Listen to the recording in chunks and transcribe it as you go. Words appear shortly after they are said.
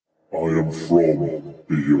I am from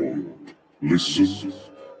beyond. Listen,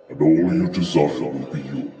 and all you desire will be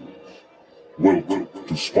yours. Welcome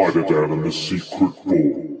to Spider-Dan and the Secret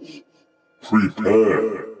Balls.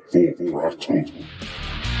 Prepare for battle.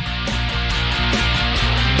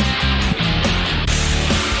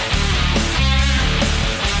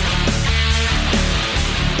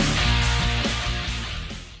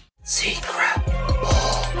 Secret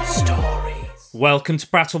Ball Stories. Welcome to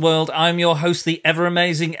Prattle World. I'm your host, the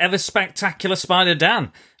ever-amazing, ever-spectacular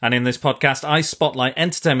Spider-Dan. And in this podcast, I spotlight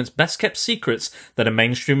entertainment's best-kept secrets that a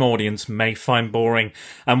mainstream audience may find boring.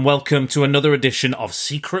 And welcome to another edition of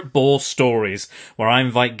Secret Ball Stories, where I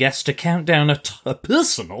invite guests to count down a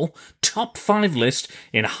personal top 5 list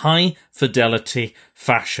in high-fidelity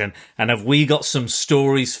fashion. And have we got some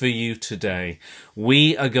stories for you today?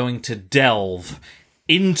 We are going to delve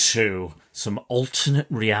into some alternate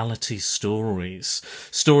reality stories.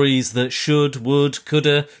 Stories that should, would,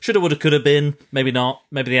 coulda, woulda, coulda been. Maybe not.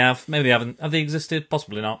 Maybe they have. Maybe they haven't. Have they existed?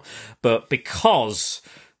 Possibly not. But because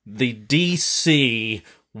the DC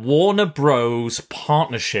Warner Bros.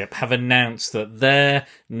 Partnership have announced that their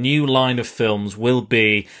new line of films will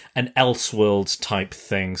be an Elseworlds type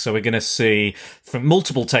thing. So we're going to see from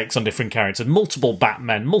multiple takes on different characters, multiple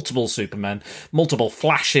Batmen, multiple Supermen, multiple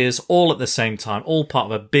Flashes, all at the same time, all part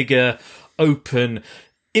of a bigger, open,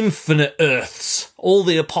 infinite Earths. All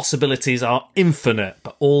the possibilities are infinite,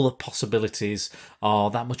 but all the possibilities are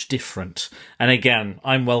that much different. And again,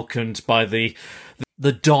 I'm welcomed by the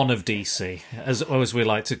Don of DC, as we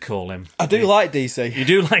like to call him. I do like DC. You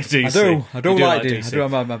do like DC. I do like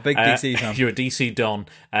DC. I'm a big DC fan. You're a DC Don.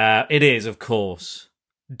 It is, of course,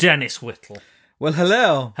 Dennis Whittle. Well,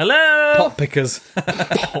 hello. Hello! Pot pickers.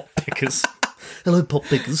 Pot pickers. Hello, pot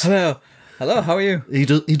pickers. Hello, how are you? He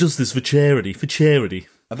does this for charity.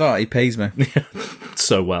 I don't know, he pays me.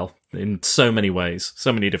 So well, in so many ways,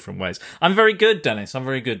 so many different ways. I'm very good, Dennis. I'm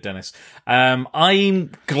glad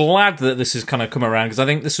that this has kind of come around, because I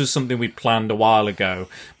think this was something we planned a while ago,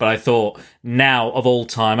 but I thought now of all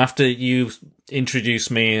time, after you introduced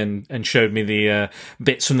me and showed me the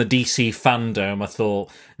bits from the DC fandom, I thought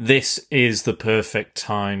this is the perfect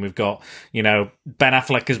time. We've got, Ben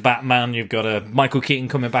Affleck as Batman, you've got a Michael Keaton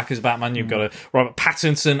coming back as Batman, you've got a Robert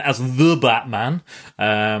Pattinson as the Batman.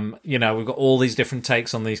 We've got all these different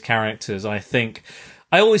takes on these characters.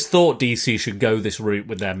 I always thought DC should go this route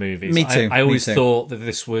with their movies. Me too. I always thought that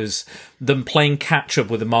this was them playing catch up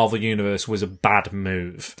with the Marvel Universe was a bad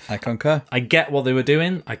move. I concur. I get what they were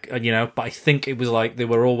doing, but I think it was like they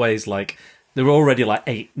were already like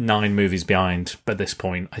 8-9 movies behind at this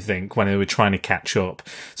point, I think, when they were trying to catch up.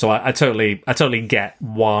 So I totally get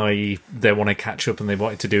why they want to catch up, and they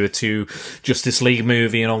wanted to do a 2 Justice League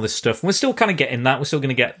movie and all this stuff. And we're still kind of getting that. We're still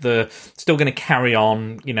going to carry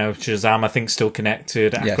on, Shazam, I think, still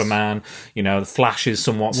connected, Aquaman, the Flash is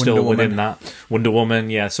somewhat still within that. Wonder Woman,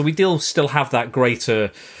 yeah. So we still have that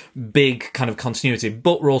greater big kind of continuity,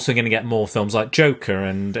 but we're also going to get more films like Joker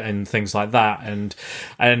and things like that, and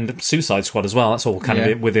Suicide Squad as well. That's all kind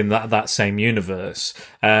of within that same universe.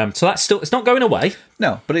 So that's still, it's not going away.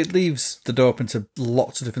 No, but it leaves the door open to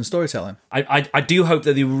lots of different storytelling. I do hope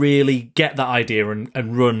that they really get that idea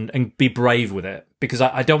and run and be brave with it, because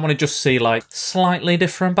I don't want to just see like slightly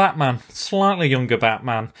different Batman, slightly younger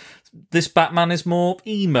Batman. This Batman is more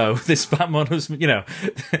emo. This Batman was,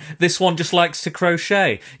 this one just likes to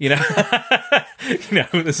crochet.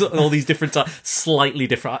 There's all these different types, slightly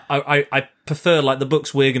different. I prefer, like, the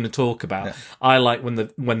books we're going to talk about. Yeah. I like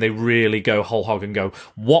when they really go whole hog and go,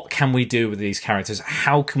 what can we do with these characters?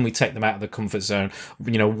 How can we take them out of the comfort zone?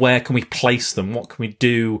 Where can we place them? What can we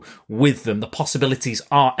do with them? The possibilities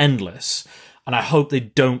are endless, and I hope they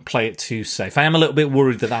don't play it too safe. I am a little bit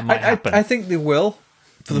worried that might happen. I think they will.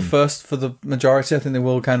 For the majority, I think they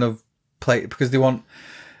will kind of play it, because they don't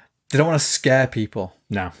want to scare people.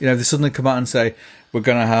 No. If they suddenly come out and say, we're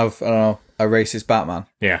going to have, a racist Batman.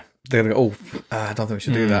 Yeah. They're going to go, I don't think we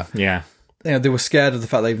should do that. Yeah. They were scared of the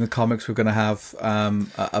fact that even the comics were going to have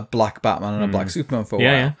a black Batman and a black Superman for a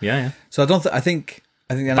while. Yeah. So I think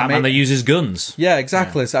the Batman that uses guns. Yeah,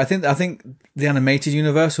 exactly. Yeah. So I think the animated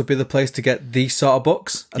universe would be the place to get these sort of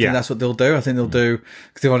books. I think that's what they'll do. I think they'll do,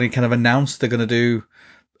 because they've already kind of announced they're going to do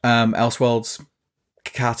Elseworlds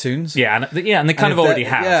cartoons. Yeah, and they kind of already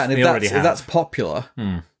have. Yeah, and if that's popular,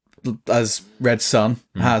 as Red Son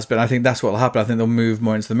has been, I think that's what will happen. I think they'll move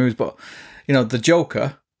more into the movies. But, the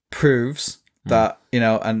Joker proves that,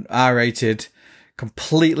 an R-rated,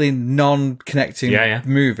 completely non-connecting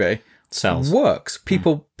movie sells. works.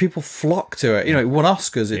 People flock to it. You know, it won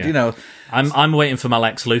Oscars. You know, I'm waiting for my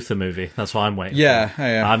Lex Luthor movie. That's what I'm waiting. Yeah, for.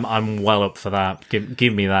 yeah. I'm well up for that.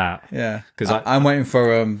 Give me that. Yeah, because I'm waiting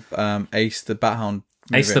for Ace the Bat Hound.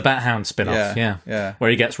 Movie. Ace the Bat Hound spin-off. Yeah. Where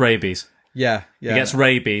he gets rabies. Yeah. He gets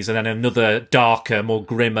rabies, and then another darker, more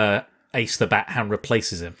grimmer Ace the Bat Hound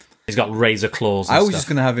replaces him. He's got razor claws. And I was stuff. just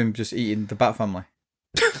going to have him just eating the Bat family.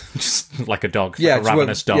 Just like a dog, Yeah, like a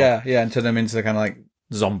ravenous dog. Yeah, and turn them into kind of like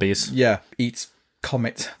Zombies. Yeah, eats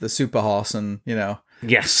Comet, the super horse, and you know.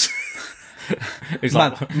 Yes. He's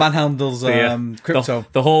manhandles Crypto.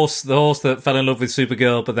 The horse that fell in love with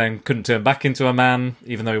Supergirl, but then couldn't turn back into a man,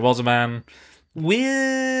 even though he was a man.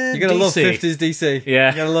 Weird. You're gonna love DC. 50s DC.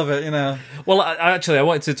 Yeah, you're gonna love it. You know. Well, I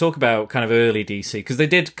wanted to talk about kind of early DC because they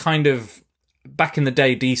did kind of back in the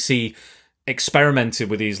day. DC experimented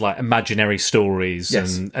with these like imaginary stories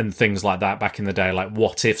and things like that back in the day, like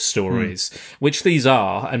what if stories, which these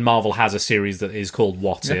are, and Marvel has a series that is called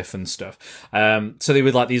What If and stuff. So they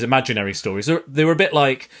were like these imaginary stories. They were a bit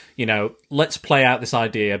like, you know, let's play out this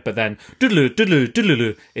idea, but then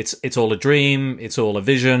it's all a dream, it's all a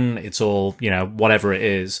vision, it's all, you know, whatever it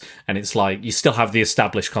is, and it's like you still have the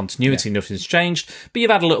established continuity, nothing's changed, but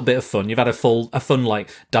you've had a little bit of fun. You've had a fun like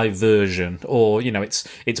diversion, or you know, it's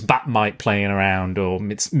Batmite playing around, or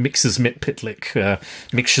it's Mixers Mitpitlick,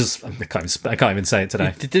 Mixers. I can't even say it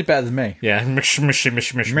today. You did better than me. Yeah, Mr. Mixers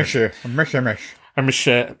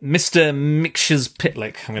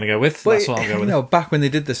Pitlick. I'm going to go with. That's what I'll go with. You know, back when they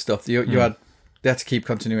did this stuff, they had to keep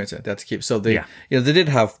continuity. They had to keep. So they, you know, they did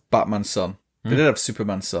have Batman's son. They did have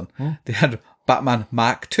Superman's son. They had Batman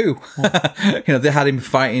Mark II. You know, they had him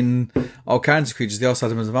fighting all kinds of creatures. They also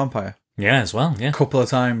had him as a vampire. Yeah, as well. Yeah, a couple of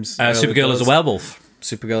times. Supergirl as a werewolf.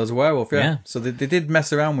 Supergirl as a werewolf, yeah. So they did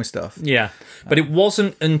mess around with stuff. Yeah, but it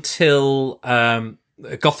wasn't until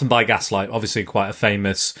Gotham by Gaslight, obviously quite a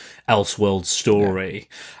famous Elseworld story,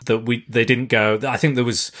 that they didn't go. I think there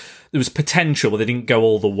was potential, but they didn't go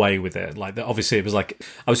all the way with it. Like, obviously, it was like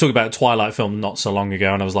I was talking about a Twilight film not so long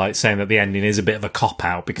ago, and I was like saying that the ending is a bit of a cop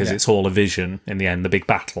out because it's all a vision in the end, the big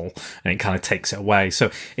battle, and it kind of takes it away. So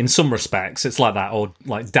in some respects, it's like that, or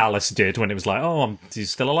like Dallas did when it was like, oh, he's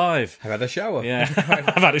still alive. I've had a shower. Yeah,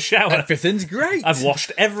 I've had a shower. Everything's great. I've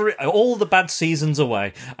washed all the bad seasons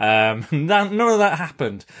away. None of that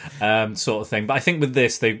happened, sort of thing. But I think with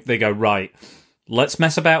this, they go, right, let's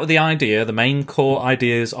mess about with the idea, the main core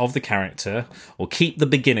ideas of the character, or keep the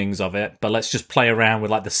beginnings of it, but let's just play around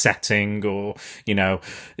with like the setting, or, you know,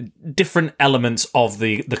 different elements of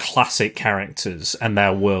the classic characters and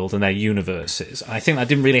their world and their universes. I think that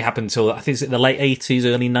didn't really happen until, I think it's the late 80s,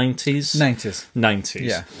 early 90s? 90s.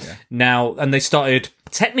 Yeah. Now, and they started,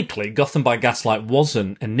 technically, Gotham by Gaslight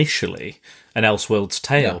wasn't initially an Elseworlds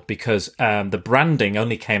tale because the branding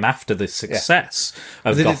only came after the success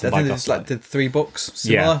of Gotham by Gaslight. Like did 3 books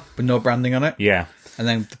similar, but no branding on it. Yeah. And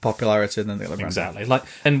then the popularity, and then the other branding. Exactly. Like,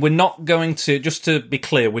 and we're not going to, just to be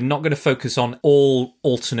clear, we're not going to focus on all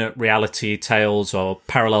alternate reality tales or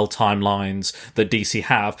parallel timelines that DC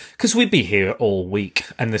have, because we'd be here all week,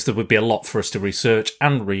 and there would be a lot for us to research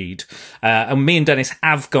and read. And me and Dennis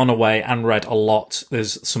have gone away and read a lot.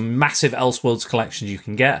 There's some massive Elseworlds collections you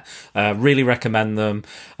can get. Really recommend them.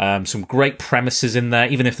 Some great premises in there,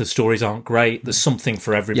 even if the stories aren't great. There's something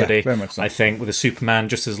for everybody. Yeah, very much so. I think, with the Superman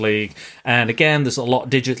Justice League. And again, there's a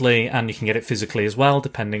lot digitally, and you can get it physically as well,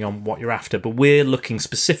 depending on what you're after. But we're looking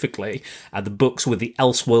specifically at the books with the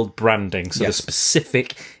Elseworld branding, so the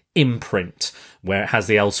specific imprint where it has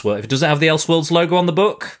the Elseworld. If it doesn't have the Elseworlds logo on the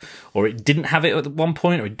book, or it didn't have it at one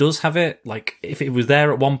point, or it does have it, like if it was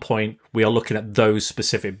there at one point, we are looking at those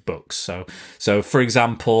specific books. So for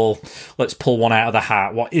example, let's pull one out of the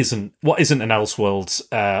hat. What isn't an Elseworlds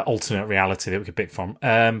alternate reality that we could pick from?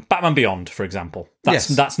 Batman Beyond, for example.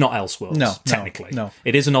 That's not Elseworlds. No, technically, no.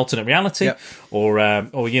 It is an alternate reality,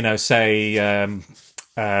 or you know, say.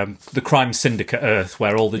 The Crime Syndicate Earth,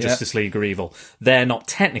 where all the Justice League are evil. They're not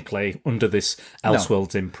technically under this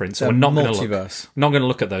Elseworlds imprint, so we're not going to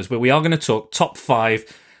look at those. But we are going to talk top 5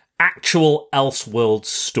 actual Elseworlds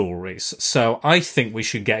stories. So I think we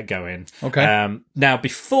should get going. Okay. Now,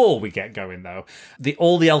 before we get going, though,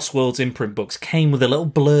 all the Elseworlds imprint books came with a little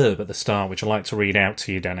blurb at the start, which I'd like to read out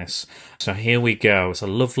to you, Dennis. So here we go. It's a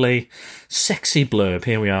lovely, sexy blurb.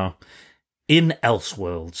 Here we are. In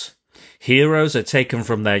Elseworlds, heroes are taken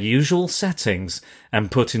from their usual settings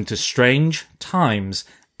and put into strange times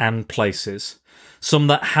and places. Some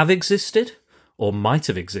that have existed or might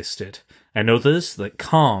have existed, and others that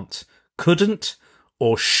can't, couldn't,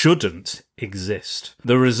 or shouldn't exist.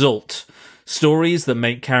 The result: stories that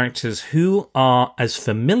make characters who are as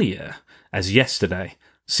familiar as yesterday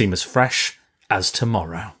seem as fresh as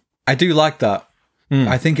tomorrow. I do like that.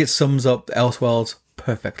 I think it sums up Elseworlds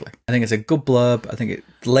perfectly. I think it's a good blurb. I think it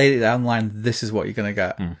laid it down the line. This is what you're going to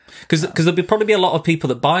get. Because there'll probably be a lot of people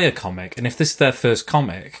that buy a comic, and if this is their first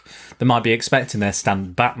comic, they might be expecting their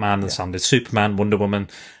standard Batman, the standard Superman, Wonder Woman,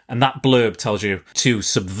 and that blurb tells you to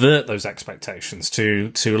subvert those expectations,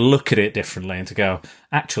 to look at it differently, and to go,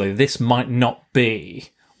 actually, this might not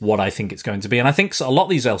be what I think it's going to be. And I think a lot of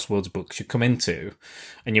these Elseworlds books you come into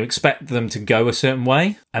and you expect them to go a certain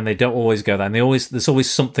way, and they don't always go there. And there's always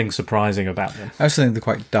something surprising about them. I also think they're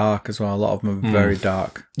quite dark as well. A lot of them are very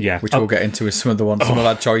dark. Yeah. Which we'll get into with some of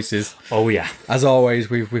our choices. Oh yeah. As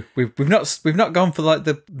always, we've not gone for like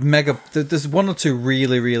the mega. There's one or two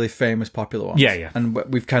really, really famous popular ones. Yeah. And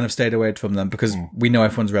we've kind of stayed away from them because we know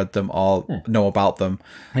everyone's read them or know about them.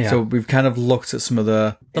 Yeah. So we've kind of looked at some of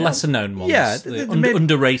the lesser known ones. Yeah,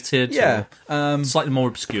 underrated. Yeah. Or slightly more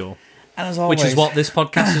obscure. And as always, which is what this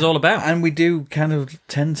podcast is all about. And we do kind of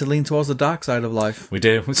tend to lean towards the dark side of life. We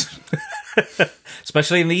do.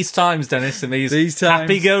 Especially in these times, Dennis, in these times,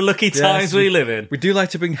 happy-go-lucky times we live in. We do like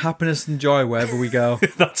to bring happiness and joy wherever we go.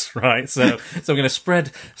 That's right. So we're going to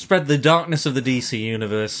spread the darkness of the DC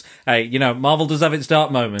universe. Hey, Marvel does have its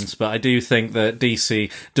dark moments, but I do think that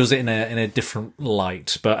DC does it in a different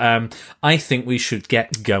light. But I think we should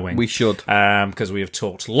get going. We should. Because we have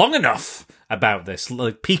talked long enough about this.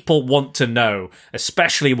 Like, people want to know,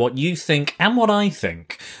 especially what you think and what I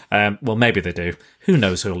think. Well, maybe they do. Who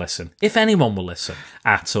knows who'll listen? If anyone will listen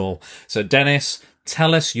at all. So, Dennis,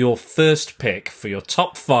 tell us your first pick for your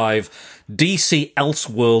top 5 DC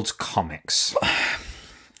Elseworlds comics.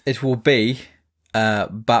 It will be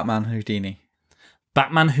Batman Houdini.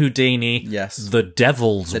 Batman Houdini, yes. The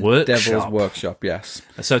Devil's Workshop. Devil's Workshop, yes.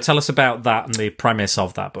 So tell us about that and the premise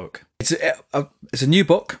of that book. It's a new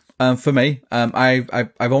book for me.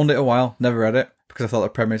 I've owned it a while, never read it because I thought the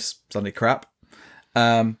premise sounded crap.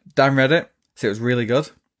 Dan read it, said it was really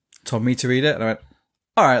good, told me to read it, and I went,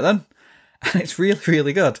 all right then. And it's really,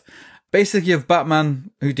 really good. Basically, you have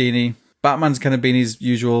Batman Houdini. Batman's kind of been his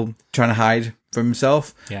usual trying to hide from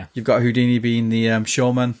himself. Yeah. You've got Houdini being the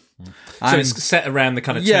showman. So it's set around the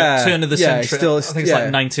kind of turn of the century. I think it's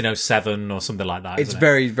like 1907 or something like that. It's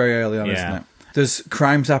very, very early on, isn't it? There's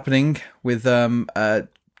crimes happening with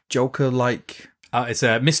Joker-like. It's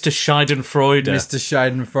Mr. Schadenfreude. Mr.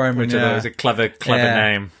 Schadenfreude, which I thought was a clever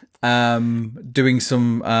name. Doing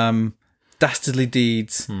some dastardly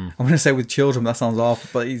deeds. I'm going to say with children, that sounds awful,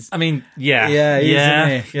 but he's... I mean, yeah.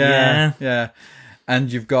 Yeah.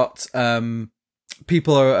 And you've got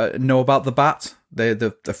people who know about the Bat.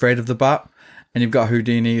 They're afraid of the Bat. And you've got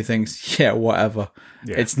Houdini who thinks, yeah, whatever.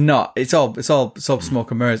 Yeah. It's not. It's all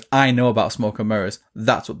smoke and mirrors. I know about smoke and mirrors.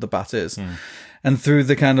 That's what the Bat is. And through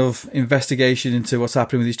the kind of investigation into what's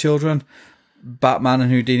happening with these children, Batman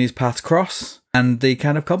and Houdini's paths cross, and they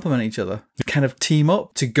kind of complement each other. They kind of team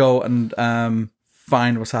up to go and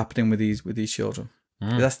find what's happening with these children.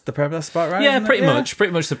 That's the premise. That's about right. Yeah, pretty much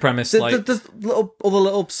the premise. There's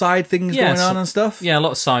little side things going on and stuff. Yeah, a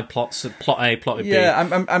lot of side plots. Plot A, plot B. Yeah,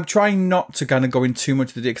 I'm trying not to kind of go in too much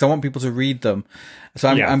of the detail because I want people to read them. So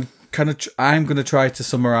I'm going to try to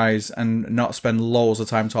summarize and not spend loads of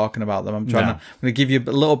time talking about them. I'm going to give you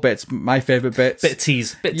little bits, my favorite bits. Bit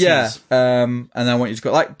tease. Yeah. And then I want you to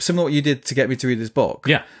go, like, similar to what you did to get me to read this book.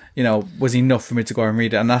 Yeah. Was enough for me to go and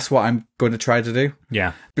read it. And that's what I'm going to try to do.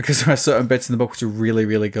 Yeah. Because there are certain bits in the book which are really,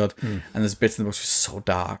 really good. And there's bits in the book which are so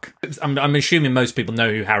dark. I'm assuming most people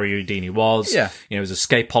know who Harry Houdini was. Yeah. He was a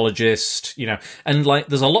escapologist, and like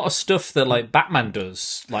there's a lot of stuff that like Batman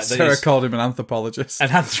does. Like Sarah called him an anthropologist. An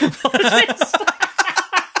anthropologist.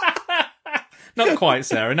 Not quite,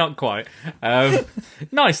 Sarah. Not quite.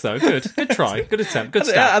 Nice though. Good try. Good attempt. Good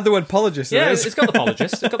start. Add the word apologist. Yeah, it's got the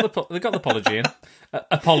apologist. They've got the apology in.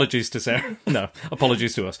 Apologies to Sarah. No,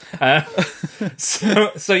 apologies to us.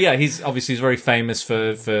 So yeah, he's very famous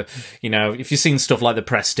for if you've seen stuff like The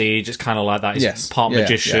Prestige, it's kind of like that. He's part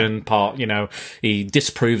magician, part he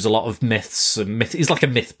disproves a lot of myths. He's like a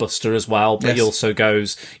myth buster as well, but he also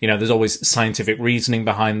goes there's always scientific reasoning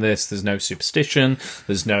behind this. There's no superstition.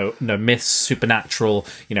 There's no myths, supernatural.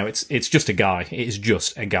 It's just a guy. It is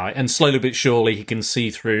just a guy, and slowly but surely he can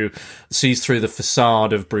sees through the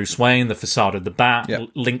facade of Bruce Wayne, the facade of the Bat.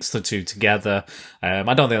 Links the two together.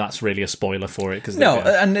 I don't think that's really a spoiler for it because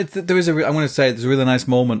and there is I'm going to say there's a really nice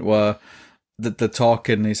moment where they're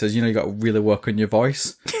talking, and he says, you got to really work on your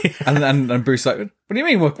voice. and Bruce is like, what do you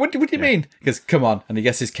mean? What do you mean? He goes, come on. And he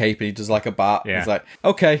gets his cape and he does like a bat. Yeah. He's like,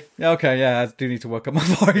 okay, I do need to work on my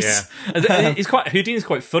voice. Yeah. Houdini's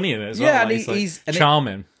quite funny in it as well. Yeah, like, he's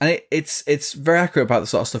charming. It's very accurate about the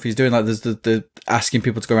sort of stuff he's doing. Like there's the asking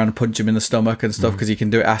people to go around and punch him in the stomach and stuff because he can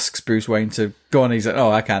do it. Asks Bruce Wayne to go on. And he's like,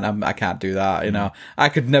 oh, I can't do that. I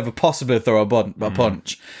could never possibly throw a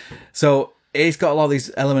punch. So it's got a lot of these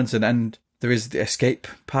elements and there is the escape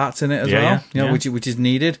parts in it as well, which is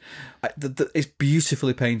needed. It's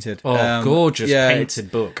beautifully painted. Oh, gorgeous painted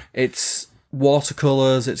book. It's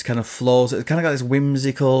watercolors. It's kind of flows. It's kind of got this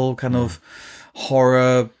whimsical kind of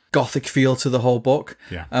horror gothic feel to the whole book.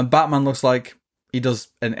 Yeah. And Batman looks like he does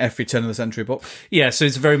in every turn of the century book. Yeah, so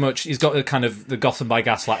it's very much, he's got the kind of the Gotham by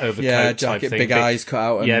Gaslight overcoat jacket, type thing. Big eyes cut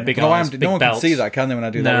out. And, big eyes, big no one belts. can see that, can they, when I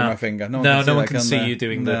do that with my finger? No one can see you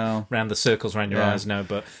doing around the circles around your eyes, no.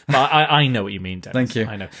 But I know what you mean, Dennis. Thank you.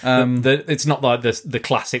 I know. It's not like the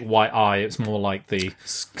classic white eye, it's more like the...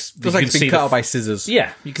 It's like it's been cut out by scissors.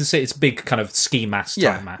 Yeah, you can see it's big kind of ski mask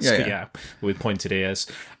type mask, with pointed ears.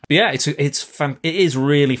 But yeah, it is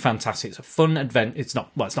really fantastic. It's a fun adventure. It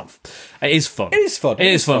is fun. It is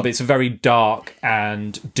fun. But it's very dark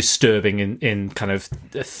and disturbing in kind of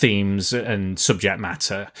themes and subject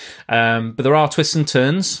matter. But there are twists and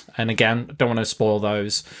turns, and again, don't want to spoil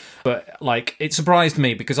those. But like, it surprised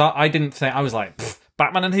me because I didn't think, I was like,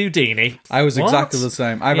 Batman and Houdini. I was exactly the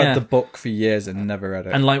same. I've read the book for years and never read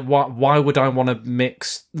it. And like, why would I want to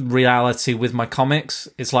mix reality with my comics?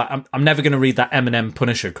 It's like, I'm never going to read that Eminem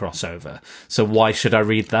Punisher crossover. So why should I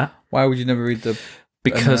read that? Why would you never read the...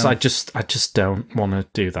 Because I just don't want to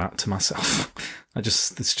do that to myself.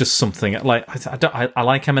 It's just something like I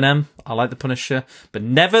like Eminem, I like the Punisher, but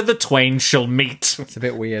never the twain shall meet. It's a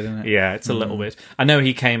bit weird, isn't it? Yeah, it's a little bit. I know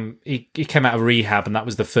he came out of rehab, and that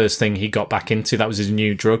was the first thing he got back into. That was his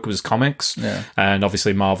new drug, was comics. Yeah, and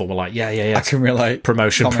obviously Marvel were like, yeah, I can relate.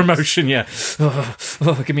 Promotion, yeah.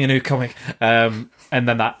 Oh, give me a new comic. And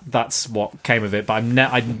then that's what came of it. But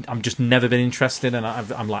I'm just never been interested, and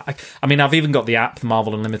I'm like, I've even got the app, the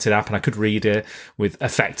Marvel Unlimited app, and I could read it with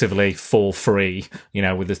effectively for free,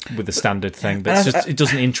 with the standard thing. But it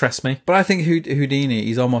doesn't interest me. But I think Houdini,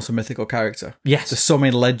 he's almost a mythical character. Yes, there's so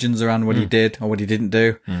many legends around what he did or what he didn't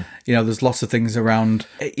do. There's lots of things around.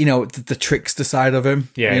 The trickster side of him.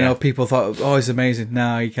 Yeah, people thought, oh, he's amazing.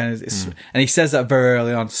 No, he kind of, and he says that very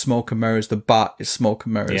early on. Smoke and mirrors. The bat is smoke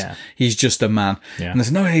and mirrors. Yeah. He's just a man. Yeah. And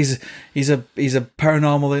there's he's a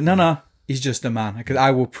paranormal. No, he's just a man. Because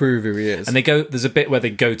I will prove who he is. And there's a bit where they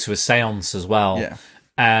go to a seance as well. Yeah.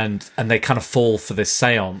 And they kind of fall for this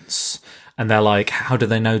seance. And they're like, how do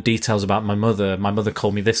they know details about my mother? My mother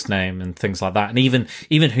called me this name and things like that. And even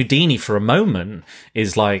Houdini for a moment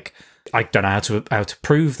is like, I don't know how to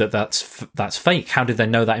prove that's fake. How did they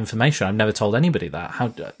know that information? I've never told anybody that.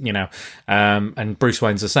 And Bruce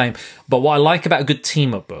Wayne's the same. But what I like about a good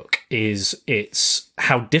team up book is it's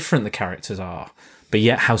how different the characters are, but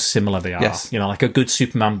yet how similar they are. Yes. Like a good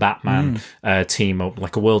Superman Batman team up,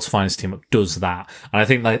 like a World's Finest team up, does that. And I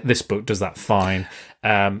think that this book does that fine.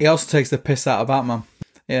 He also takes the piss out of Batman.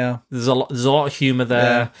 Yeah, there's a lot of humor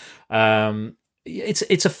there. Yeah.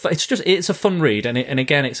 It's a fun read, and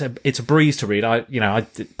again it's a breeze to read. I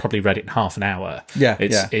probably read it in half an hour.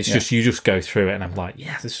 It's just you just go through it, and I'm like,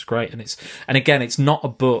 yeah, this is great. And again, it's not a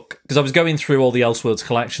book, because I was going through all the Elseworlds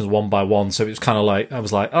collections one by one, so it was kind of like I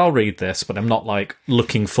was like, I'll read this, but I'm not like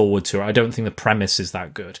looking forward to it. I don't think the premise is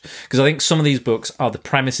that good, because I think some of these books the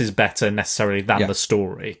premise is better necessarily than the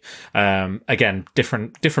story. Again,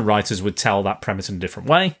 different writers would tell that premise in a different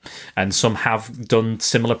way, and some have done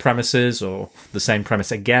similar premises or the same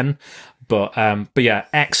premise again, but yeah,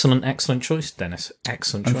 excellent choice, Dennis.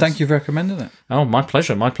 Excellent choice. And thank you for recommending it. Oh, my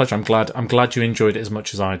pleasure. I'm glad you enjoyed it as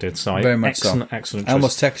much as I did. So very much excellent choice. I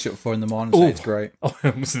almost texted you at 4 a.m. saying it's great. Oh,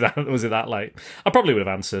 was it that late? I probably would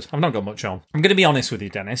have answered. I've not got much on. I'm going to be honest with you,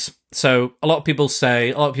 Dennis. So a lot of people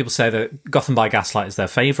say that Gotham by Gaslight is their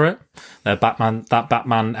favourite. Their Batman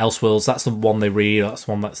Elseworlds, that's the one they read. That's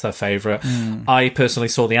the one that's their favourite. I personally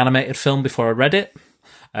saw the animated film before I read it.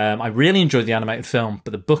 I really enjoyed the animated film,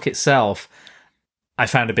 but the book itself, I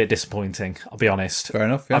found a bit disappointing, I'll be honest. Fair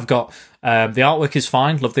enough, yeah. I've got, the artwork is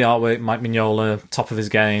fine, love the artwork, Mike Mignola, top of his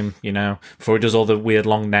game, before he does all the weird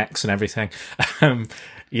long necks and everything.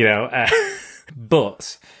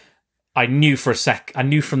 But I knew from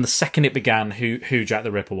the second it began who Jack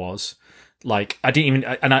the Ripper was. Like, I didn't even,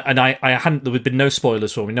 and I hadn't, there had been no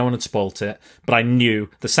spoilers for me, no one had spoilt it, but I knew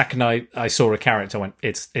the second I saw a character, I went,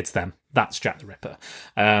 it's them. That's Jack the Ripper.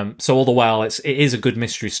 So all the while, it is a good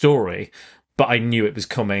mystery story, but I knew it was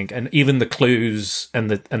coming. And even the clues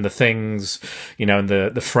and the things, you know, and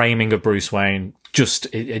the framing of Bruce Wayne,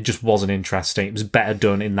 it just wasn't interesting. It was better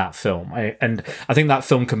done in that film. And I think that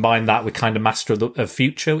film combined that with kind of Master of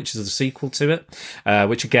Future, which is the sequel to it,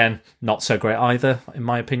 which again, not so great either, in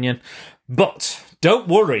my opinion. But don't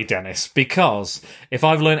worry, Dennis, because if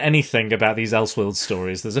I've learned anything about these Elseworlds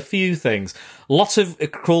stories, there's a few things. Lots of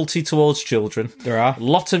cruelty towards children. There are.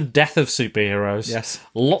 Lots of death of superheroes. Yes.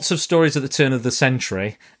 Lots of stories at the turn of the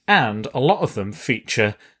century. And a lot of them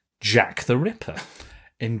feature Jack the Ripper.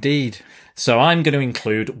 Indeed. So I'm going to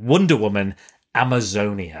include Wonder Woman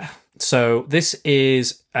Amazonia. So this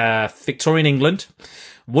is Victorian England.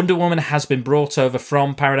 Wonder Woman has been brought over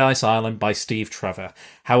from Paradise Island by Steve Trevor.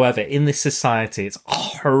 However, in this society, it's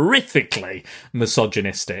horrifically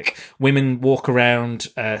misogynistic. Women walk around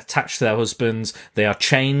attached to their husbands. They are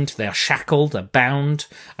chained. They are shackled. They're bound.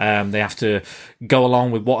 They have to go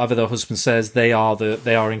along with whatever their husband says. They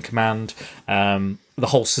are in command. The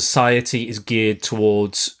whole society is geared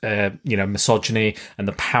towards, misogyny and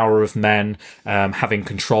the power of men, having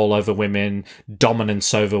control over women,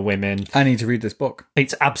 dominance over women. I need to read this book.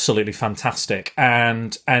 It's absolutely fantastic.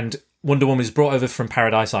 And Wonder Woman is brought over from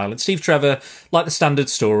Paradise Island. Steve Trevor, like the standard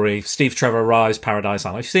story, Steve Trevor arrives Paradise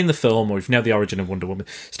Island. If you've seen the film or if you know the origin of Wonder Woman,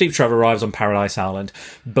 Steve Trevor arrives on Paradise Island,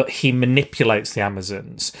 but he manipulates the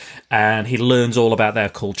Amazons and he learns all about their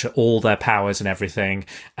culture, all their powers and everything.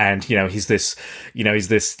 And, he's this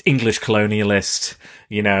English colonialist,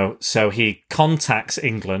 so he contacts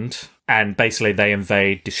England. And basically they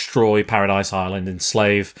invade, destroy Paradise Island,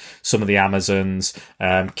 enslave some of the Amazons,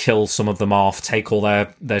 kill some of them off, take all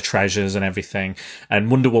their treasures and everything.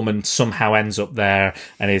 And Wonder Woman somehow ends up there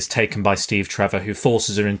and is taken by Steve Trevor, who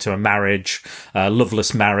forces her into a marriage, a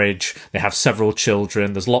loveless marriage. They have several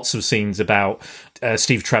children. There's lots of scenes about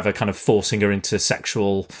Steve Trevor kind of forcing her into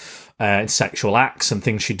sexual acts and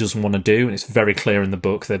things she doesn't want to do, and it's very clear in the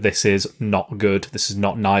book that this is not good, this is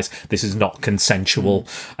not nice, this is not consensual.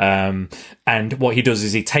 And what he does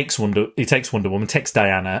is he takes Wonder Woman, takes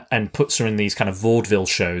Diana, and puts her in these kind of vaudeville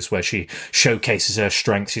shows where she showcases her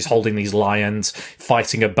strength. She's holding these lions,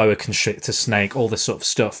 fighting a boa constrictor snake, all this sort of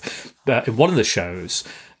stuff. But in one of the shows,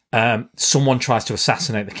 someone tries to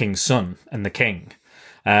assassinate the king's son and the king.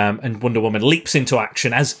 And Wonder Woman leaps into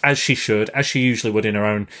action as she usually would in her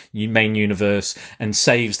own main universe, and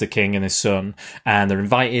saves the king and his son. And they're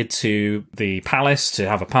invited to the palace to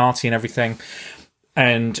have a party and everything.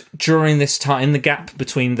 And during this time, in the gap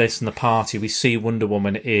between this and the party, we see Wonder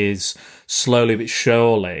Woman is slowly but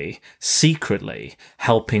surely, secretly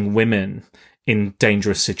helping women in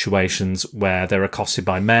dangerous situations where they're accosted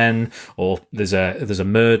by men, or there's a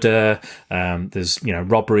murder, there's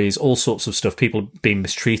robberies, all sorts of stuff, people being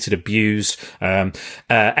mistreated, abused.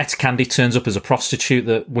 Etta Candy turns up as a prostitute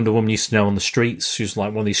that Wonder Woman used to know on the streets. She's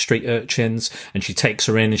like one of these street urchins, and she takes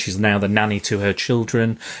her in, and she's now the nanny to her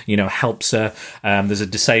children, helps her. There's a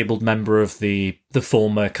disabled member of the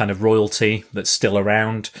former kind of royalty that's still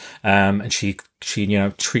around, and she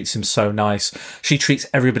treats him so nice. She treats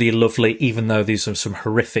everybody lovely, even though these are some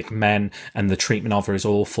horrific men and the treatment of her is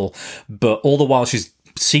awful. But all the while she's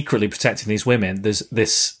secretly protecting these women, there's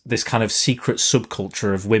this kind of secret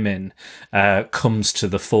subculture of women comes to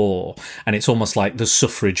the fore, and it's almost like the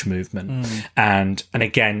suffrage movement. And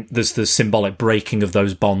again, there's the symbolic breaking of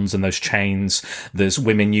those bonds and those chains. There's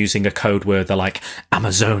women using a code word. They're like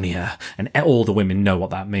Amazonia, and all the women know what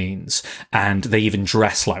that means. And they even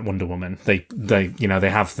dress like Wonder Woman. They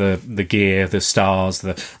have the gear, the stars,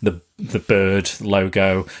 the bird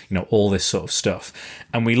logo, all this sort of stuff.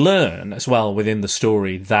 And we learn as well within the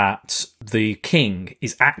story that the king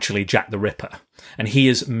is actually Jack the Ripper, and he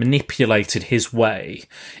has manipulated his way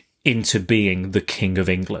into being the King of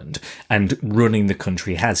England and running the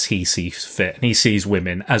country as he sees fit. And he sees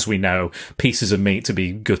women, as we know, pieces of meat to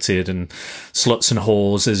be gutted, and sluts and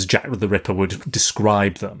whores, as Jack the Ripper would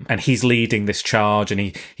describe them. And he's leading this charge,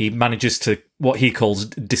 and he manages to, what he calls,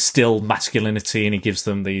 distill masculinity, and he gives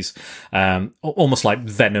them these almost like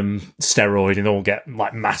venom steroid, and they all get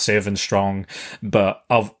like massive and strong. But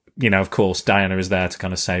of course, Diana is there to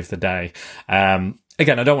kind of save the day.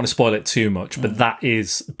 Again, I don't want to spoil it too much, but that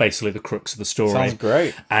is basically the crux of the story. Sounds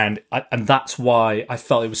great. And that's why I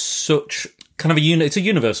felt it was such kind of it's a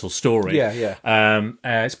universal story. Yeah.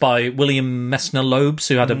 It's by William Messner Loebs,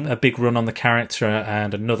 who had a big run on the character,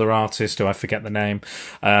 and another artist who I forget the name.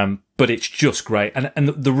 But it's just great. And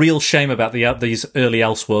the real shame about these early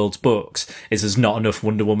Elseworlds books is there's not enough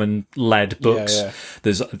Wonder Woman-led books. Yeah.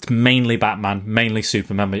 It's mainly Batman, mainly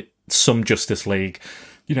Superman, some Justice League,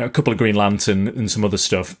 a couple of Green Lantern and some other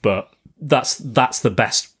stuff, but that's the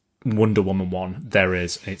best Wonder Woman one there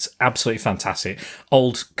is. It's absolutely fantastic.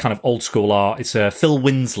 Old school art. It's a Phil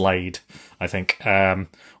Winslade, I think.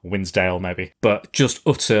 Winsdale maybe, but just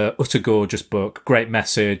utter gorgeous book. Great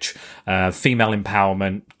message, female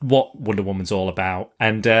empowerment, what Wonder Woman's all about,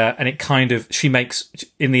 and it kind of, she makes,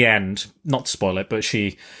 in the end, not to spoil it, but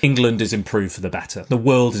England is improved for the better. The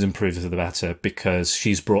world is improved for the better because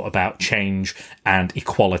she's brought about change and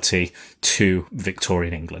equality to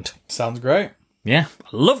Victorian England. Sounds great. Yeah,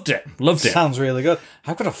 loved it. Sounds really good.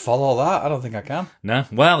 I've got to follow that. I don't think I can. No,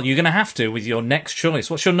 well, you're going to have to with your next choice.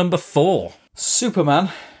 What's your number 4? Superman,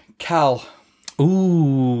 Cal.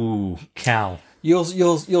 Ooh, Cal.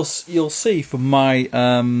 You'll see from my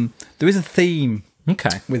there is a theme.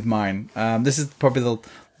 Okay. With mine. This is probably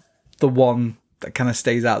the one that kind of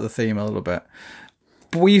stays out of the theme a little bit.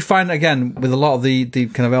 But what you find again with a lot of the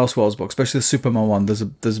kind of Elseworlds books, especially the Superman one,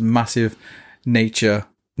 there's massive nature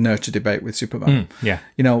nurture debate with Superman. Yeah.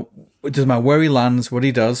 You know, it doesn't matter where he lands, what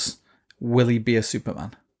he does, will he be a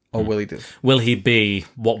Superman? Or will he do? Will he be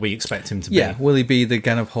what we expect him to be? Yeah, will he be the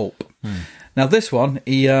kind of hope? Now this one,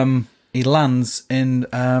 he lands in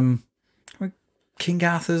King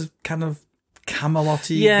Arthur's kind of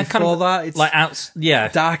Camelot-y. Yeah, before kind of that. It's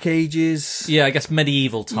like Dark Ages. Yeah, I guess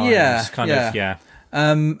medieval times. Yeah.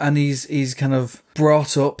 And he's kind of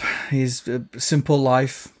brought up his simple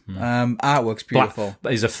life. Artwork's beautiful.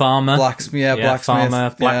 He's a farmer. Blacksmith.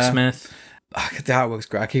 Farmer, blacksmith. The artwork's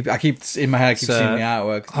great. I keep in my head. I keep seeing the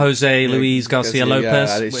artwork. Jose Luis Garcia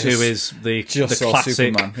Lopez, who is the classic,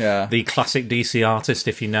 Superman, the classic DC artist,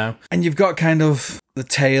 if you know. And you've got kind of the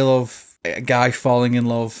tale of a guy falling in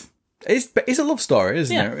love. It's a love story,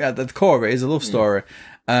 isn't it? At the core of it is a love story.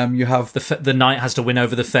 You have the knight has to win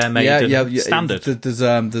over the fair maiden standard.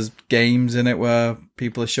 There's games in it where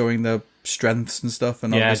people are showing their strengths and stuff,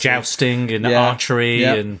 and jousting and archery,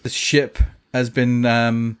 and the ship has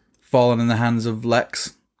been fallen in the hands of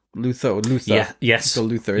Lex Luthor. Yes,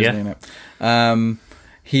 Luthor, isn't it?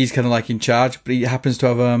 He's kind of like in charge, but he happens to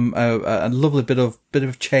have a lovely bit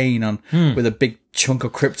of chain on with a big chunk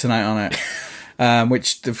of kryptonite on it.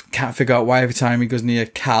 Which they can't figure out why every time he goes near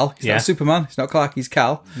Cal, he's not Superman, he's not Clark, he's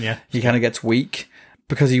Cal. Yeah, he kind of gets weak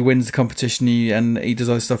because he wins the competition. He does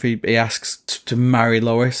all this stuff. He asks to marry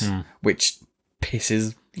Lois, which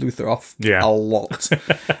pisses Luthor off a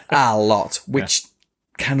lot. Which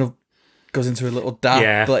kind of goes into a little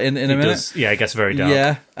dark, but in a minute, it gets very dark.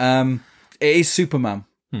 Yeah, it is Superman.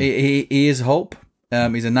 He is hope.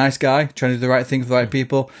 He's a nice guy trying to do the right thing for the right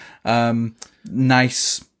people.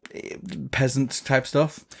 Nice peasant type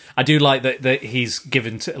stuff. I do like that he's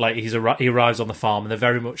given to, like, he arrives on the farm and they're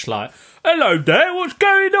very much like, hello there, what's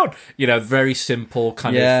going on? You know, very simple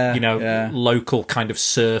kind of, local kind of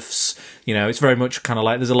serfs. You know, it's very much kind of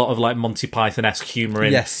like, there's a lot of like Monty Python-esque humour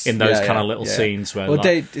in those kind of little scenes where,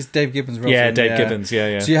 it's Dave Gibbons. Dave Gibbons.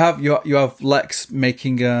 So you have Lex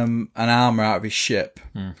making an armour out of his ship,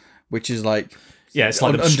 which is like, it's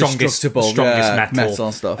like the strongest metal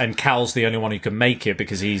and stuff. And Cal's the only one who can make it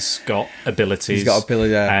because he's got abilities. He's got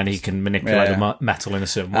ability, and he can manipulate the metal in a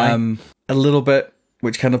certain way. A little bit,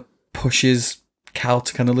 which kind of pushes Cal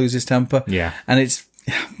to kind of lose his temper. Yeah, and it's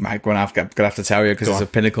I'm gonna have to tell you because it's a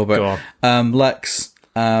pinnacle. But Lex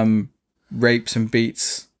rapes and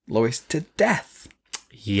beats Lois to death.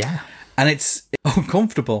 Yeah, and it's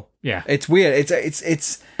uncomfortable. Yeah, it's weird.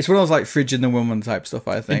 It's one of those like Fridge and the Woman type stuff.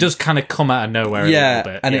 I think it does kind of come out of nowhere. A little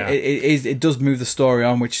bit. And it does move the story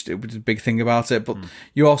on, which is a big thing about it. But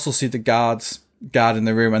you also see the guard in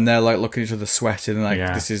the room, and they're like looking at each other, sweating, and like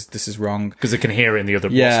this is wrong because they can hear it in the other.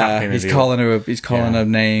 What's happening? He's calling her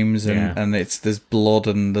there's and there's blood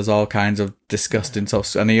and there's all kinds of disgusting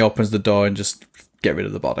stuff. And he opens the door and just get rid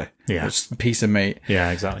of the body. Yeah, just a piece of meat.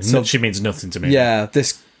 Yeah, exactly. So she means nothing to me. Yeah,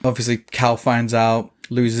 this obviously Cal finds out,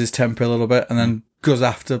 loses his temper a little bit, and then goes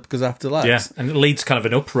after Lex. Yeah, and it leads kind of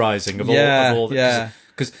an uprising of all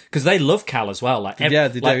because they love Cal as well. Like, they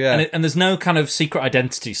do. And there's no kind of secret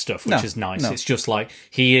identity stuff, which is nice. It's just like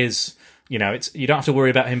he is. You know, you don't have to worry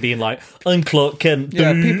about him being like, I'm Clark Kent.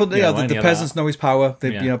 Yeah, people. The peasants know his power.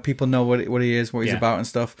 People know what he is, what he's about, and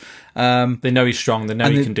stuff. They know he's strong. They know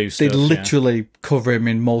he can do stuff. They literally cover him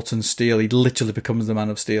in molten steel. He literally becomes the Man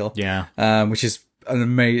of Steel. Yeah, which is an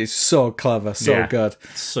amazing. It's so clever, so good.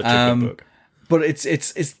 It's such a good book. But it's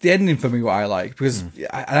the ending for me what I like, because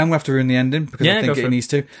I'm going to have to ruin the ending because I think it needs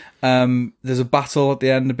to. There's a battle at the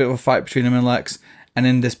end, a bit of a fight between him and Lex, and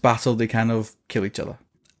in this battle they kind of kill each other.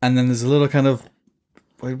 And then there's a little kind of,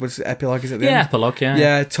 what's the epilogue, is it the end? Epilogue,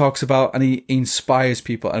 Yeah, it talks about, and he inspires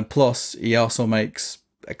people, and plus he also makes,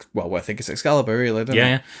 well, I think it's Excalibur, really, doesn't it?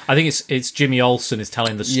 Yeah. I think it's Jimmy Olsen is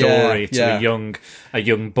telling the story to a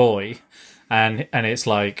young boy. and it's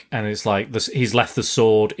like he's left the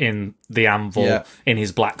sword in the anvil, in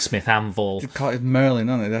his blacksmith anvil. It's Merlin,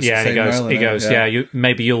 isn't it? That's Yeah, he goes, Merlin,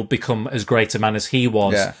 maybe you'll become as great a man as he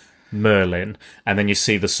was. Yeah. Merlin, and then you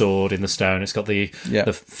see the sword in the stone. It's got the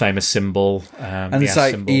famous symbol, and it's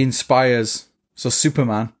like symbol. He inspires. So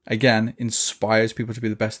Superman again inspires people to be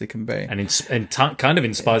the best they can be, and kind of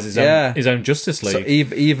inspires his own Justice League. So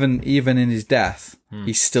even in his death,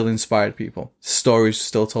 he still inspired people. Stories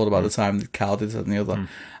still told about the time that Cal did that and the other.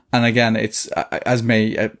 And again, it's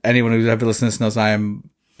anyone who's ever listened to this knows I am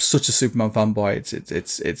such a Superman fanboy.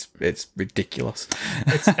 It's ridiculous.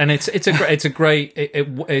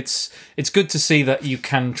 It's good to see that you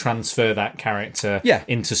can transfer that character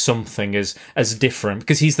into something as different,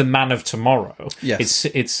 because he's the man of tomorrow. Yes.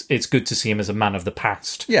 It's good to see him as a man of the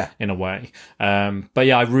past. Yeah. In a way. But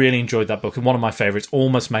yeah, I really enjoyed that book, and one of my favourites.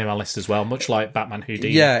 Almost made my list as well, much like Batman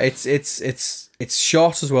Houdini. Yeah, it's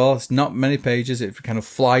short as well. It's not many pages. It kind of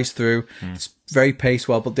flies through. It's very paced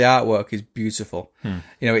well, but the artwork is beautiful. You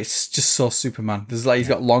know, it's just so Superman. There's he's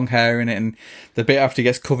got long hair in it, and the bit after he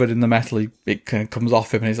gets covered in the metal, it kind of comes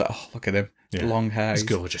off him, and he's like, "Oh, look at him, long hair." He's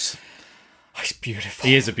gorgeous. Oh, he's beautiful.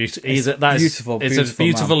 He is a beautiful. Beautiful. It's as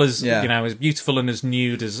beautiful man. as as beautiful and as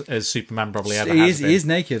nude as Superman probably ever has been. He is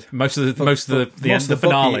naked. Most of the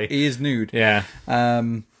finale. He is nude. Yeah.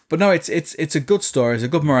 But no, it's a good story. It's a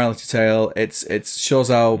good morality tale. It shows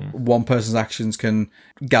how one person's actions can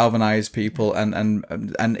galvanize people,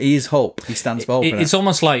 and he is hope. He stands for hope. It's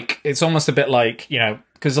almost a bit like,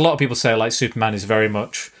 because a lot of people say like Superman is very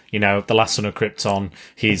much the last son of Krypton.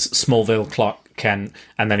 He's Smallville Clark Kent,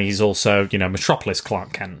 and then he's also Metropolis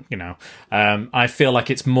Clark Kent. I feel like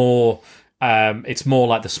it's more. It's more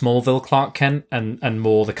like the Smallville Clark Kent and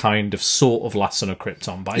more the kind of sort of last son of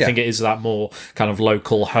Krypton. But I think it is that more kind of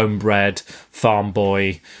local, homebred, farm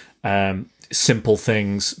boy, simple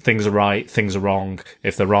things. Things are right, things are wrong.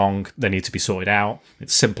 If they're wrong, they need to be sorted out.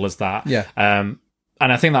 It's simple as that. Yeah.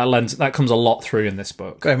 And I think that comes a lot through in this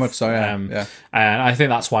book. Very much so, yeah. And I think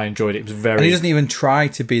that's why I enjoyed it. It was very... And he doesn't even try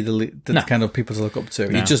to be the kind of people to look up to.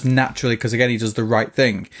 No. He just naturally, because again, he does the right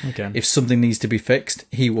thing. Okay. If something needs to be fixed,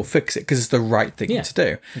 he will fix it because it's the right thing to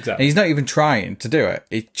do. Exactly. And he's not even trying to do it.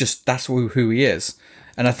 It just, that's who he is.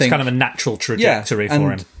 And I think it's kind of a natural trajectory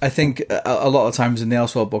for him. I think a lot of times in the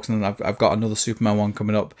Elseworld books, and I've got another Superman one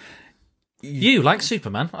coming up. You like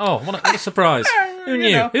Superman? Oh, what a surprise. Who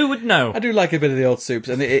knew? Who would know? I do like a bit of the old soups,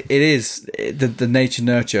 and it is the nature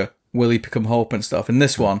nurture. Will he become hope and stuff? In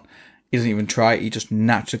this one, he doesn't even try. He just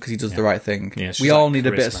naturally, because he does the right thing. Yeah, we all need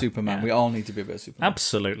a bit of Superman. Yeah. We all need to be a bit of Superman.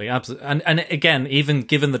 Absolutely. And again, even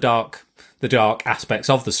given the dark aspects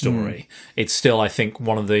of the story, it's still, I think,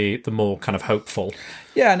 one of the more kind of hopeful.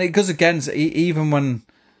 Yeah, and because again, even when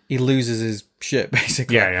he loses his shit,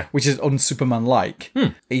 basically, which is un-Superman-like,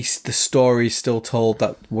 the story's still told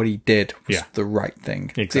that what he did was the right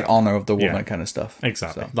thing. Exactly. The honor of the woman kind of stuff.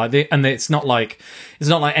 Exactly. So. And it's not like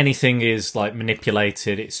anything is like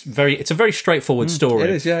manipulated. It's a very straightforward story. It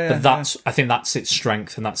is, But I think that's its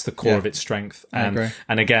strength, and that's the core of its strength. And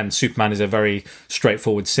again, Superman is a very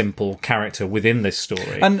straightforward, simple character within this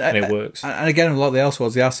story, and it works. And again, a lot of the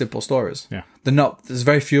Elseworlds, they are simple stories. Yeah. They're not. There's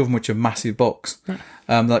very few of them which are massive books.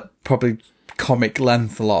 Like probably comic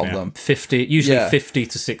length, a lot of them. 50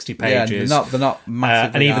 to 60 pages. Yeah, they're not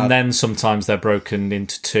massive. And even then, sometimes they're broken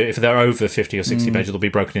into two. If they're over 50 or 60 pages, they'll be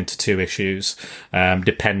broken into 2 issues,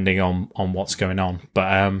 depending on what's going on.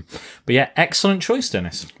 But yeah, excellent choice,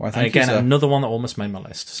 Dennis. Well, thank again, you, sir. Another one that almost made my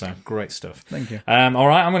list. So great stuff. Thank you. All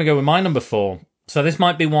right, I'm going to go with my number 4. So this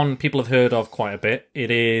might be one people have heard of quite a bit.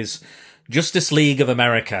 It is Justice League of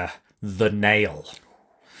America, The Nail.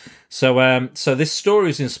 So this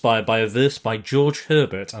story is inspired by a verse by George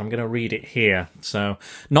Herbert, and I'm going to read it here. So,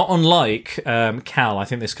 not unlike Cal, I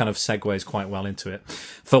think this kind of segues quite well into it.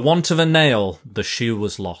 For want of a nail, the shoe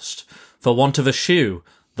was lost. For want of a shoe,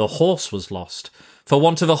 the horse was lost. For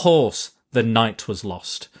want of a horse, the knight was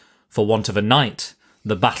lost. For want of a knight,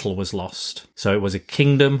 the battle was lost. So it was a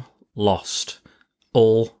kingdom lost,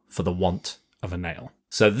 all for the want of a nail.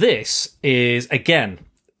 So this is, again,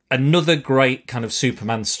 another great kind of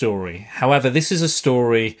Superman story. However, this is a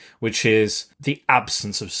story which is the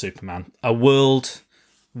absence of Superman. A world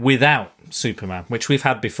without Superman, which we've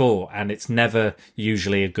had before, and it's never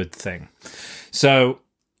usually a good thing. So,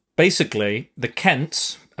 basically, the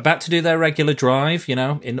Kents, about to do their regular drive,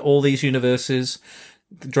 in all these universes,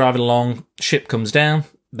 driving along, ship comes down,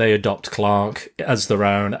 they adopt Clark as their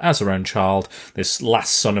own child, this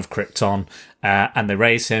last son of Krypton, and they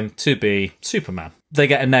raise him to be Superman. They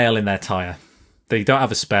get a nail in their tyre. They don't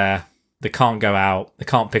have a spare. They can't go out. They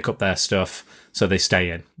can't pick up their stuff, so they stay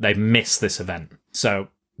in. They miss this event. So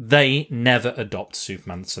they never adopt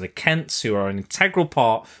Superman. So the Kents, who are an integral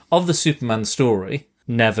part of the Superman story,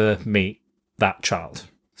 never meet that child.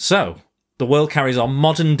 So the world carries on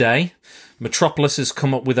modern day. Metropolis has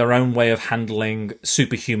come up with their own way of handling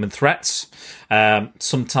superhuman threats.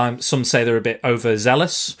 Sometimes some say they're a bit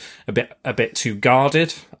overzealous, a bit too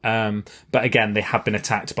guarded. But again, they have been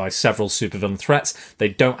attacked by several supervillain threats. They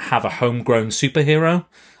don't have a homegrown superhero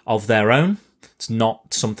of their own. It's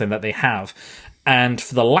not something that they have. And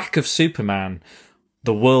for the lack of Superman,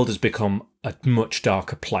 the world has become a much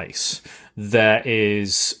darker place. There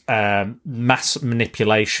is mass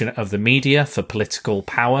manipulation of the media for political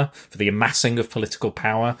power, for the amassing of political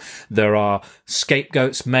power. There are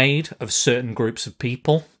scapegoats made of certain groups of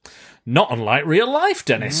people, not unlike real life,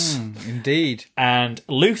 Dennis. Indeed. And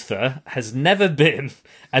Luthor has never been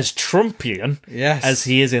as Trumpian as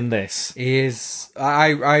he is in this. He is.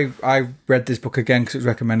 I read this book again because it was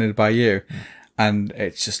recommended by you, and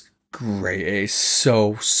it's just great. It is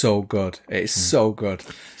so good. It's so good.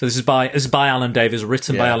 So this is by Alan Davis,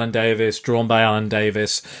 written by Alan Davis, drawn by Alan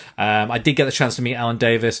Davis. I did get the chance to meet Alan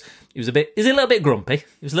Davis. He's a little bit grumpy.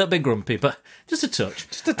 But just a touch.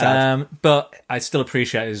 Just a tad. But I still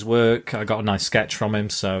appreciate his work. I got a nice sketch from him,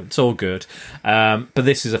 so it's all good. But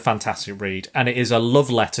this is a fantastic read, and it is a love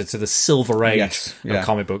letter to the silver age of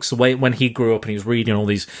comic books. The way when he grew up and he was reading all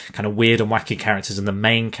these kind of weird and wacky characters and the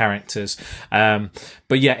main characters.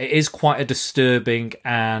 But yeah, it is quite a disturbing,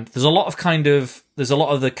 and there's a lot of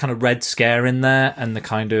the kind of Red Scare in there, and the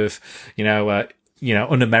kind of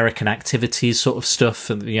un-American activities sort of stuff,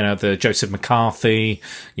 and the Joseph McCarthy,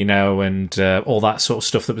 and all that sort of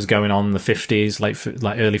stuff that was going on in the 50s,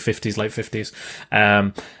 early 50s, late 50s,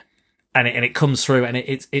 and it comes through, and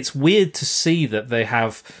it's weird to see that they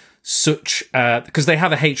have such because they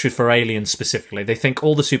have a hatred for aliens specifically. They think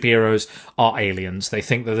all the superheroes are aliens. They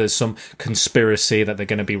think that there's some conspiracy that they're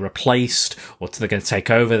going to be replaced, or they're going to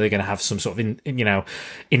take over. They're going to have some sort of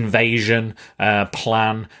invasion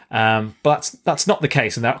plan. But that's not the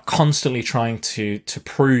case, and they're constantly trying to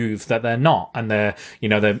prove that they're not. And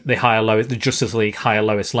they hire the Justice League hire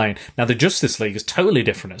Lois Lane. Now the Justice League is totally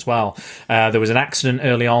different as well. There was an accident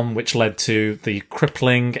early on which led to the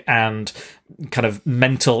crippling and kind of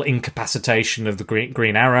mental incapacitation of the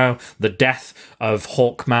Green Arrow, the death of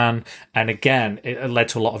Hawkman, and again it led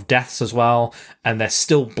to a lot of deaths as well, and they're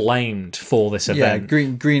still blamed for this event. Yeah,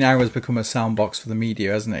 Green Arrow's become a soundbox for the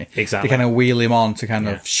media, hasn't he? Exactly. They kind of wheel him on to kind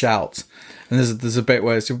of shout, and there's a bit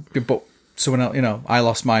where it's, but someone else, I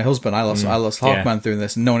lost my husband, I lost Hawkman through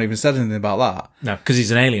this, and no one even said anything about that. No, because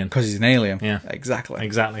he's an alien. Yeah, exactly,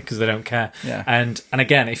 because they don't care. Yeah, and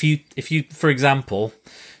again, if you for example,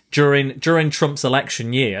 during Trump's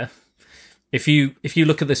election year, if you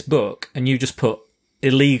look at this book and you just put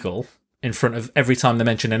illegal in front of every time they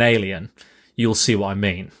mention an alien, you'll see what I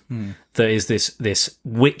mean. There is this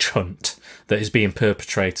witch hunt that is being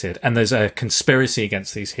perpetrated, and there's a conspiracy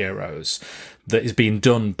against these heroes that is being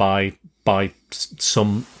done by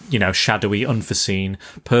some shadowy, unforeseen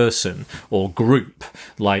person or group.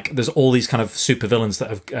 Like there's all these kind of supervillains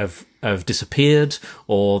that have disappeared,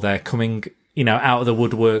 or they're coming out of the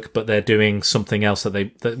woodwork, but they're doing something else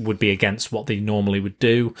that would be against what they normally would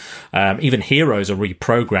do. Even heroes are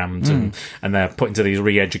reprogrammed and they're put into these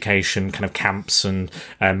re-education kind of camps and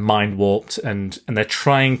mind warped, and they're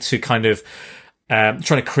trying to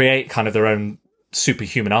create kind of their own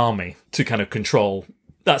superhuman army to kind of control.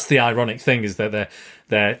 That's the ironic thing, is that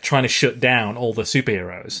they're trying to shut down all the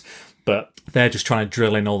superheroes, but they're just trying to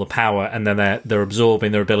drill in all the power, and then they're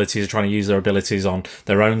absorbing their abilities, trying to use their abilities on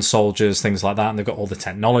their own soldiers, things like that. And they've got all the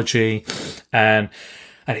technology, and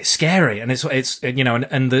it's scary. And it's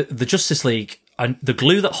and the Justice League, and the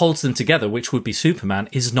glue that holds them together, which would be Superman,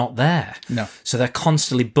 is not there. No. So they're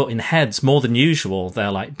constantly butting heads more than usual. They're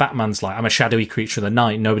like, Batman's like, I'm a shadowy creature of the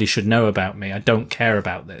night. Nobody should know about me. I don't care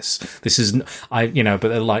about this. This is, but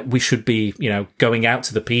they're like, we should be, going out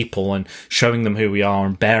to the people and showing them who we are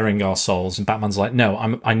and bearing our souls. And Batman's like,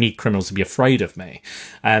 no, I need criminals to be afraid of me.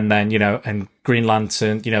 And then, and Green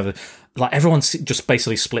Lantern, everyone just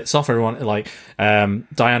basically splits off. Everyone,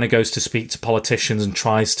 Diana goes to speak to politicians and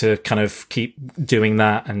tries to kind of keep doing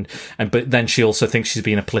that, but then she also thinks she's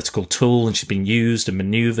being a political tool and she's being used and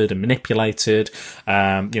maneuvered and manipulated.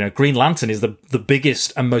 Green Lantern is the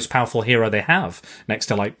biggest and most powerful hero they have, next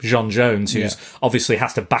to John Jones, who's obviously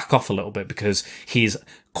has to back off a little bit because he's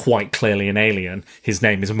quite clearly an alien. His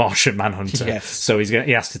name is Martian Manhunter. Yes. So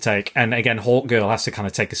he has to take, and again, Hawkgirl has to kind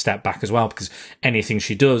of take a step back as well, because anything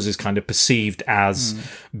she does is kind of perceived as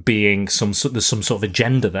being there's some sort of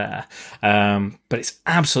agenda there. But it's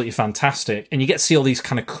absolutely fantastic. And you get to see all these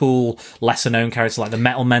kind of cool, lesser known characters, like the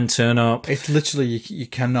Metal Men turn up. It's literally, you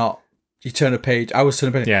cannot, you turn a page, I was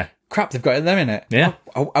turning a page, Yeah. crap, they've got them in it. Yeah.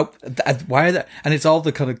 Why are they? And it's all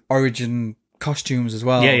the kind of origin costumes as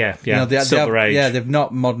well. Yeah. You know, Silver Age. Yeah, they've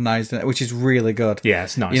not modernized it, which is really good. Yeah,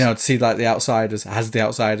 it's nice. You know, to see like the outsiders, as the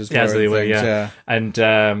outsiders were. As they and were, things,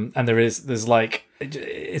 yeah. And there's like,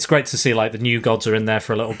 it's great to see like the New Gods are in there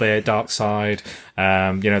for a little bit, Darkseid,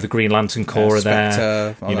 you know, the Green Lantern Corps are there,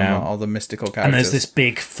 Spectre, you know, all the mystical characters. and there's this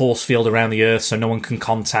big force field around the Earth, so no one can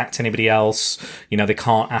contact anybody else. You know, they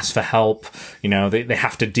can't ask for help. You know, they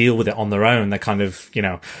have to deal with it on their own. They're kind of, you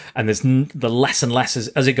know, and there's the less and less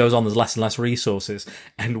as it goes on. There's less and less resources,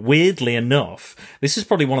 and weirdly enough, this is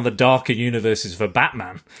probably one of the darker universes for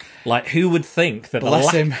Batman. Like, who would think that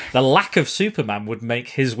the lack of Superman would make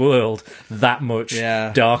his world that much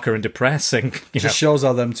darker and depressing? Just shows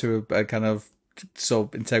how them two are kind of so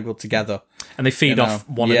integral together, and they feed off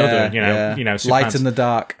one another. You know, light in the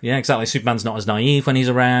dark. Yeah, exactly. Superman's not as naive when he's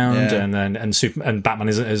around, and Batman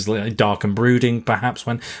isn't as dark and brooding perhaps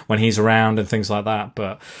when he's around and things like that.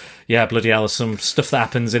 But yeah, bloody hell, there's some stuff that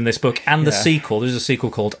happens in this book and the sequel. There's a sequel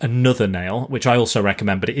called Another Nail, which I also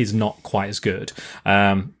recommend, but it is not quite as good.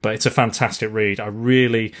 But it's a fantastic read. I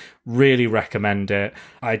really, really recommend it.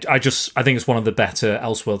 I think it's one of the better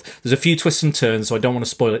Elseworld. There's a few twists and turns, so I don't want to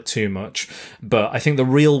spoil it too much. But I think the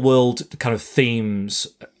real world kind of themes,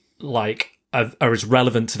 like, are as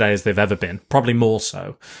relevant today as they've ever been, probably more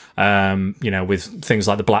so. You know, with things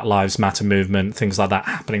like the Black Lives Matter movement, things like that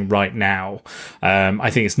happening right now.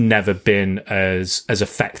 I think it's never been as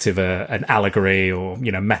effective an allegory or,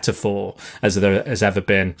 you know, metaphor as there has ever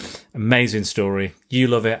been. Amazing story. You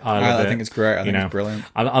love it. I love it. I think it's great. I think it's brilliant.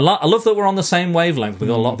 I love that we're on the same wavelength with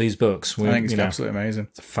a lot of these books. I think it's absolutely amazing.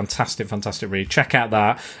 It's a fantastic, fantastic read. Check out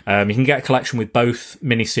that. You can get a collection with both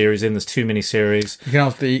miniseries in. There's 2 miniseries. You can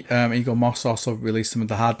have the Eagle Moss also release some of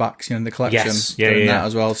the hardbacks, you know, in the collection. Yes, that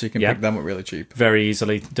as well, so you can pick them up really cheap. Very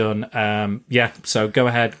easily done. So go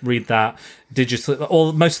ahead, read that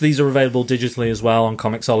digitally. Most of these are available digitally as well on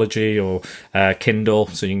Comixology or Kindle,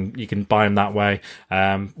 so you can buy them that way.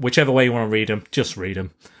 Whichever way you want to read them, just read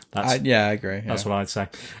them. I agree. Yeah. That's what I'd say.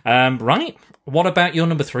 Right. What about your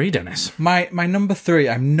number 3, Dennis? My number 3,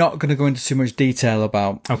 I'm not going to go into too much detail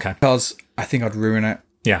about. Okay. Because I think I'd ruin it.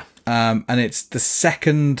 Yeah. And it's the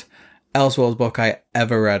second Elseworlds book I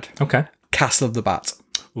ever read. Okay. Castle of the Bat.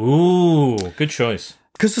 Ooh, good choice.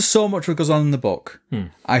 Because there's so much that goes on in the book,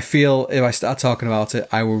 I feel if I start talking about it,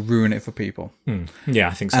 I will ruin it for people. Yeah,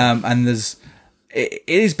 I think so. And it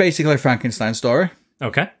is basically a Frankenstein story.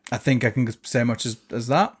 Okay. I think I can say much as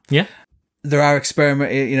that. Yeah. There are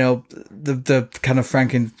you know, the kind of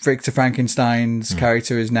Victor Frankenstein's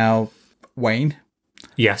character is now Wayne.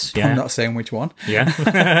 Yes, yeah. I'm not saying which one.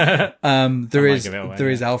 Yeah. There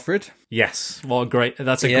is Alfred. Yes. What a great...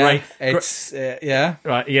 That's a great... It's... yeah.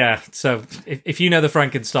 Right, yeah. So if you know the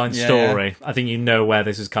Frankenstein story, I think you know where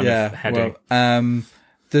this is kind of heading. Well,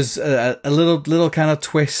 there's a little kind of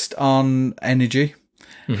twist on energy.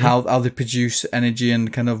 How they produce energy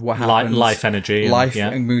and kind of what happens. Life energy.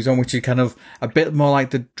 And moves on, which is kind of a bit more like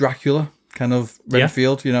the Dracula kind of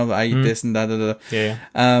Renfield, you know, I eat this and da. Yeah.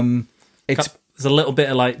 There's a little bit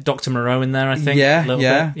of like Dr. Moreau in there, I think.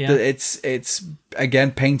 Yeah. It's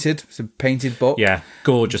again painted. It's a painted book. Yeah,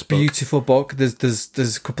 gorgeous book. Beautiful book.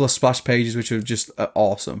 There's a couple of splash pages which are just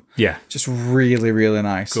awesome. Yeah, just really, really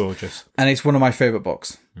nice. Gorgeous. And it's one of my favorite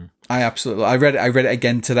books. I read it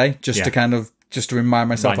again today just to remind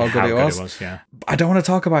myself how good it was. Yeah. I don't want to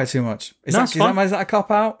talk about it too much. Is that a cop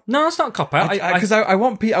out? No, it's not a cop out. Because I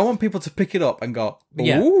want people to pick it up and go, ooh.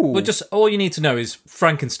 Yeah. Well, just all you need to know is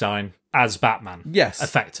Frankenstein as Batman. Yes.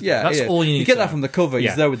 Effectively. Yeah. That's all you need to know. You get that from the cover.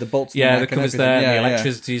 He's there with the bolts. Yeah, the cover's there, and the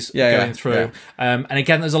electricity's going through. And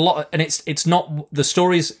again, there's a lot, and it's not, the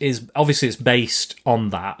stories is, obviously it's based on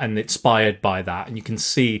that and inspired by that, and you can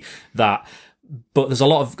see that. But there's a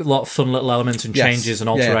lot of fun little elements and changes and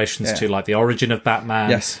alterations to like the origin of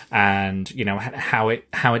Batman, and you know how it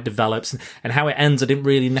develops and how it ends. I didn't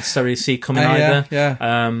really necessarily see coming either.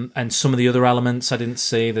 And some of the other elements I didn't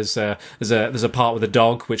see. There's a part with a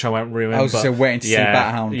dog which I won't ruin. I was just waiting to see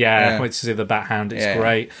Bat-Hound. Yeah, waiting to see the Bat-Hound. It's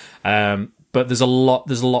great. But there's a lot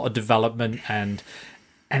of development and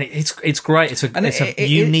it's great. It's a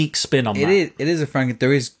unique spin on that. It is a Frank.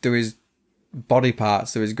 There is body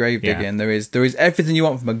parts, there is grave Yeah. digging, there is everything you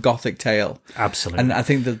want from a gothic tale. Absolutely. And I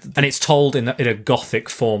think that and it's told in a gothic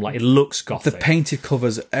form, like it looks gothic. the painted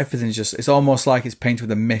covers, everything's just, it's almost like it's painted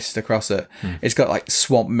with a mist across it. It's got like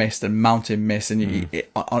swamp mist and mountain mist and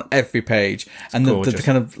on every page. And the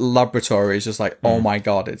kind of laboratory is just like, oh my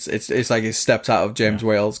God, it's like it steps out of James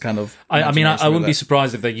Whale's kind of. I mean, I imagination wouldn't be with it.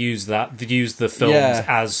 surprised if they use that. They use the films Yeah.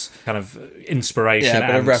 as kind of inspiration Yeah, a bit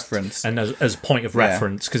of and reference. and as point of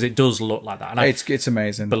reference, because it does look like that. And It's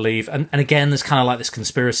amazing. believe, and again, there's kind of like this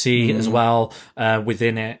conspiracy as well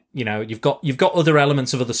within it. You know, you've got other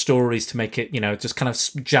elements of other stories to make it, you know, just kind of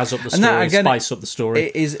jazz up the story, that, again, spice up the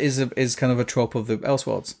story. It is kind of a trope of the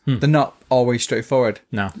Elseworlds. They're not always straightforward.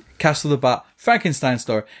 No. Castle the Bat, Frankenstein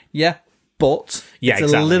story, yeah, but Yeah, it's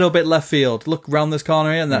exactly. a little bit left field. Look round this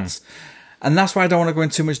corner here, and that's why I don't want to go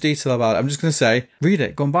into too much detail about it. I'm just going to say, read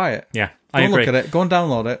it, go and buy it. Yeah, Go I and agree. look at it, go and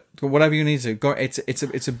download it, whatever you need to. Go. It's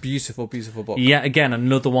a beautiful, beautiful book. Yet again,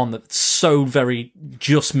 another one that's so very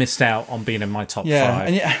just missed out on being in my top Yeah, 5.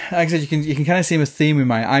 and yeah, like I said, you can kind of see a theme in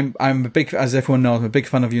mine. I'm a big, as everyone knows, I'm a big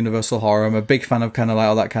fan of Universal horror. I'm a big fan of kind of like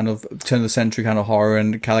all that kind of turn of the century kind of horror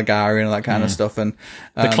and Caligari and all that kind of stuff, and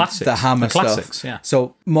The classics. the Hammer The classics, stuff. yeah.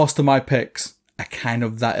 So most of my picks are kind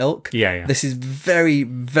of that ilk. Yeah. This is very,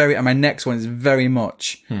 very, and my next one is very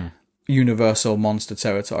much Universal monster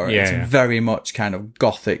territory. Yeah, It's yeah. very much kind of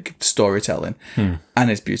gothic storytelling, and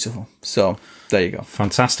it's beautiful. So there you go.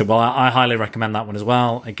 Fantastic. Well, I highly recommend that one as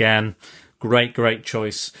well. Again, great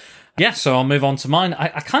choice. Yeah, so I'll move on to mine.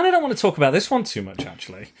 I kind of don't want to talk about this one too much,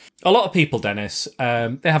 actually. A lot of people, Dennis,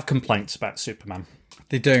 they have complaints about Superman.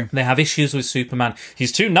 They do. They have issues with Superman.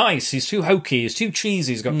 He's too nice, he's too hokey, he's too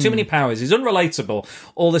cheesy, he's got too many powers, he's unrelatable,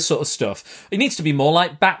 all this sort of stuff. He needs to be more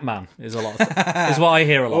like Batman, is a lot of is what I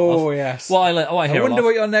hear a lot of. Oh yes. What I hear I a wonder lot of.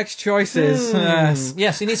 what your next choice is. Yes.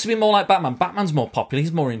 Yes, he needs to be more like Batman. Batman's more popular,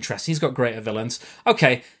 he's more interesting, he's got greater villains.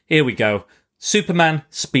 Okay, here we go. Superman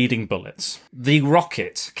speeding bullets. The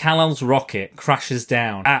rocket, Kal-El's rocket, crashes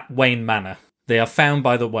down at Wayne Manor. They are found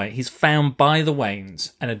by the Wayne. He's found by the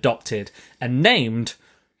Waynes and adopted and named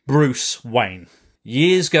Bruce Wayne.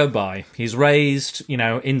 Years go by. He's raised, you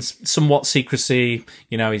know, in somewhat secrecy.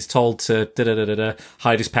 You know, he's told to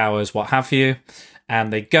hide his powers, what have you.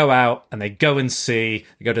 And they go out and they go and see.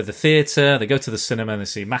 They go to the theatre. They go to the cinema and they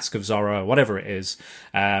see Mask of Zorro, whatever it is.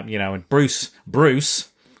 You know, and Bruce,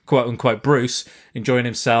 quote unquote Bruce, enjoying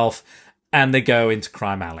himself. And they go into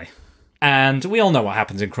Crime Alley. And we all know what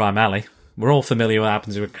happens in Crime Alley. We're all familiar with what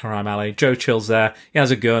happens in Crime Alley. Joe Chill's there. He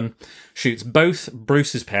has a gun, shoots both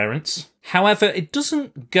Bruce's parents. However, it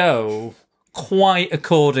doesn't go quite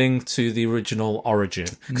according to the original origin,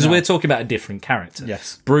 because we're talking about a different character.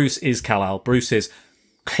 Yes. Bruce is Kal-El. Bruce is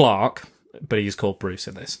Clark, but he's called Bruce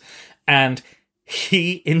in this. And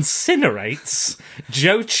he incinerates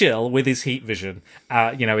Joe Chill with his heat vision.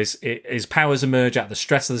 You know, his powers emerge out of the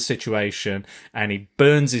stress of the situation, and he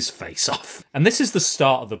burns his face off. And this is the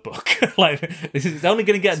start of the book. Like, this is only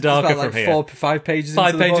going to get darker About from like here. 5 pages.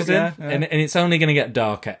 Five into the pages book, in, yeah. and it's only going to get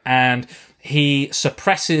darker. And he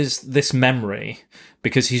suppresses this memory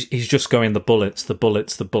because he's just going the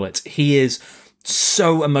bullets. He is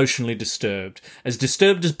so emotionally disturbed. As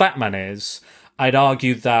disturbed as Batman is, I'd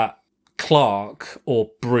argue that Clark,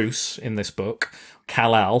 or Bruce in this book,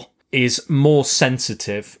 Kal-El, is more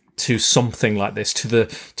sensitive to something like this, to the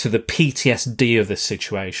PTSD of this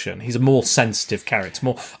situation. He's a more sensitive character,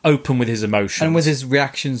 more open with his emotions. And with his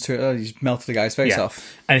reactions to it, he's melted the guy's face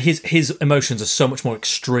off. And his emotions are so much more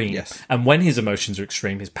extreme. Yes. And when his emotions are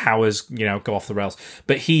extreme, his powers, you know, go off the rails.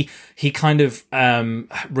 But he kind of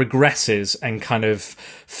regresses and kind of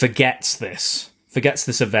forgets this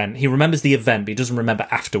event. He remembers the event, but he doesn't remember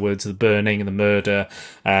afterwards, the burning and the murder,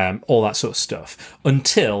 all that sort of stuff.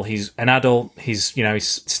 Until he's an adult, he's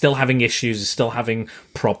still having issues, he's still having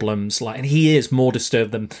problems, and he is more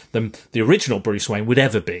disturbed than the original Bruce Wayne would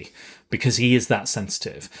ever be, because he is that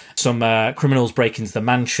sensitive. Some criminals break into the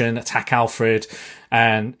mansion, attack Alfred,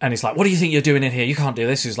 and he's like, "What do you think you're doing in here? You can't do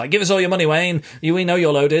this." He's like, "Give us all your money, Wayne. We know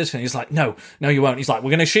you're loaded." And he's like, No, you won't." He's like,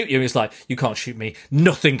 "We're going to shoot you." He's like, "You can't shoot me.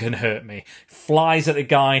 Nothing can hurt me." Flies at the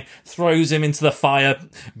guy, throws him into the fire,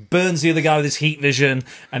 burns the other guy with his heat vision,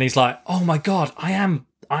 and he's like, "Oh my God, I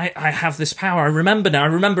have this power. I remember now. I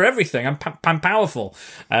remember everything. I'm powerful."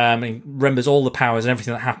 And he remembers all the powers and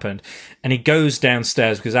everything that happened. And he goes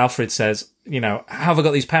downstairs because Alfred says, "You know, how have I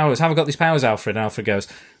got these powers? How have I got these powers, Alfred?" And Alfred goes,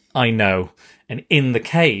 "I know." And in the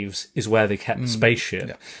caves is where they kept the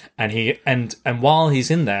spaceship. Yeah. And while he's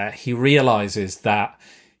in there, he realizes that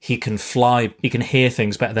he can fly, he can hear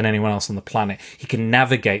things better than anyone else on the planet. He can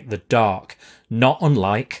navigate the dark, not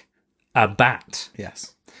unlike a bat.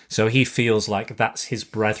 Yes. So he feels like that's his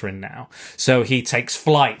brethren now. So he takes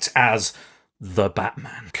flight as the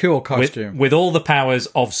Batman. Cool With, costume. with all the powers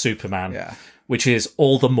of Superman, Yeah. which is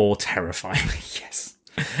all the more terrifying. Yes.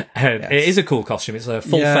 And it is a cool costume. It's a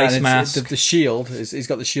full face and mask. The shield. He's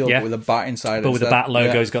got the shield Yeah. but with a bat inside. But with the bat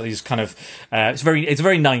logo, he's got these kind of. It's very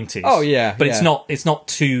 90s. Oh, yeah, but yeah. it's not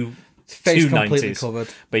too Face too completely 90s. covered.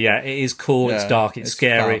 But yeah, it is cool. It's Yeah, dark. It's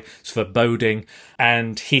scary. dark. It's foreboding.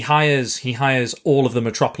 And he hires all of the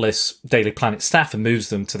Metropolis Daily Planet staff and moves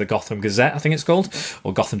them to the Gotham Gazette, I think it's called,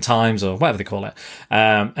 or Gotham Times, or whatever they call it,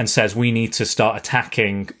 and says we need to start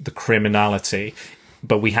attacking the criminality.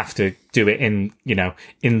 But we have to do it in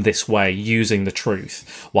this way, using the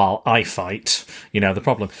truth, while I fight, the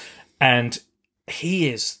problem. And he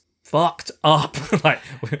is fucked up. Like,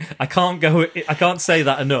 I can't say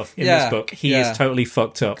that enough in this book. He is totally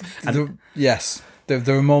fucked up. And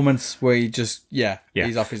there are moments where he just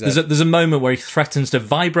he's off his head. there's a moment where he threatens to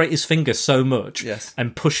vibrate his finger so much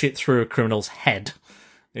and push it through a criminal's head.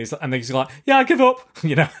 He's like, yeah, I give up,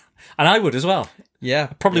 and I would as well.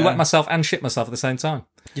 Yeah, Probably wet myself and shit myself at the same time.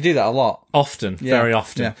 You do that a lot. Often, very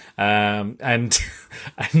often. Yeah. And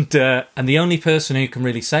the only person who can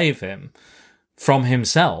really save him from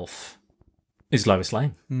himself is Lois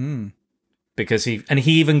Lane. Mm. Because he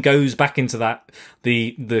even goes back into that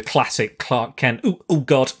the classic Clark Kent. Oh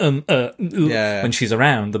God, when she's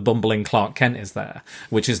around, the bumbling Clark Kent is there,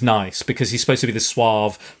 which is nice because he's supposed to be the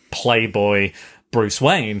suave playboy Bruce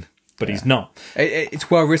Wayne. But he's not. It's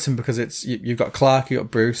well written because you've got Clark, you've got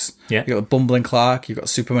Bruce, you've got the bumbling Clark, you've got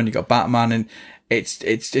Superman, you've got Batman, and it's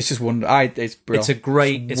just one. It's brilliant.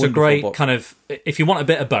 It's a great book. kind of. If you want a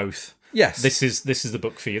bit of both, yes, this is the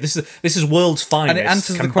book for you. This is world's finest. And it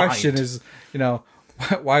answers combined. the question: is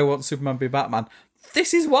why won't Superman be Batman?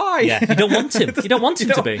 This is why. Yeah, you don't want him. You don't want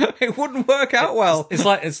him to be. It wouldn't work out well. It's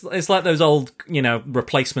like those old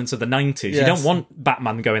replacements of the 90s. Yes. You don't want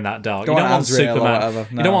Batman going that dark. Don't you don't want Azrael Superman. or whatever.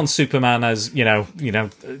 No. You don't want Superman as as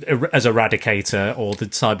Eradicator or the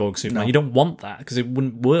Cyborg Superman. No. You don't want that because it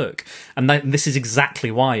wouldn't work. And this is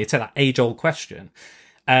exactly why you take that age-old question.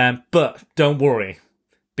 But don't worry,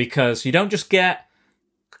 because you don't just get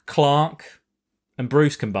Clark and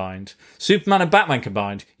Bruce combined, Superman and Batman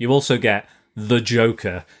combined. You also get the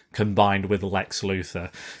Joker combined with Lex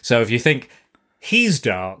Luthor. So if you think he's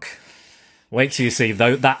dark, wait till you see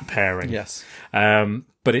that pairing. Yes.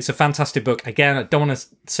 But it's a fantastic book. Again, I don't want to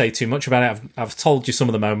say too much about it. I've told you some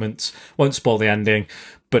of the moments. Won't spoil the ending.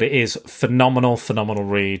 But it is phenomenal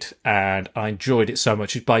read, and I enjoyed it so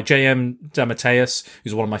much. It's by J.M. DeMatteis,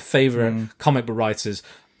 who's one of my favourite comic book writers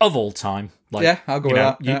of all time. I'll go with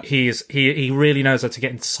that. Yeah. He really knows how to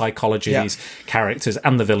get into psychology of these characters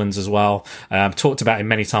and the villains as well. Talked about him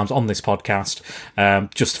many times on this podcast.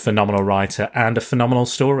 Just a phenomenal writer and a phenomenal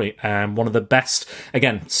story. One of the best.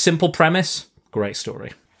 Again, simple premise, great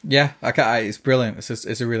story. Yeah, it's brilliant.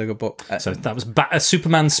 It's a really good book. So that was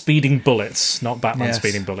Superman speeding bullets, not Batman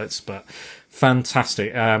speeding bullets, but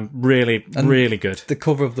fantastic. Really good. The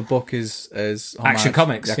cover of the book is Action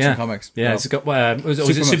Comics. Action Comics. Yeah, it's got was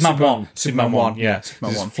it Superman 1? Superman 1. Yeah,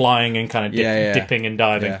 Superman 1. Flying and kind of dipping and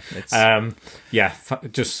diving.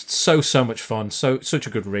 Just so much fun. Such a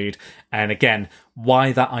good read. And again,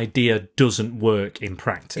 why that idea doesn't work in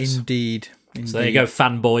practice. Indeed. So there you go,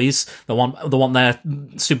 fanboys. They want their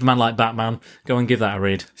Superman like Batman. Go and give that a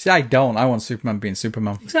read. See, I don't. I want Superman being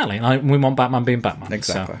Superman. Exactly. We want Batman being Batman.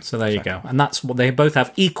 Exactly. So there you go. And that's what they both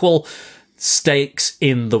have equal stakes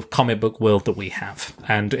in the comic book world that we have.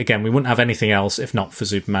 And again, we wouldn't have anything else if not for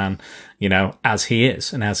Superman, as he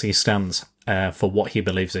is and as he stands for what he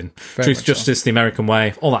believes in. Truth, justice, the American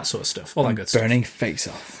way, all that sort of stuff. All that good stuff. Burning face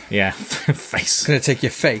off. Yeah. Face. Gonna take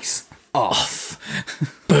your face off.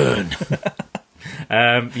 Burn.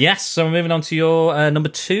 Yes, so we're moving on to your number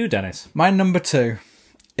 2, Dennis. My number 2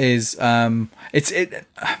 is my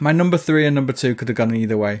number 3 and number 2 could have gone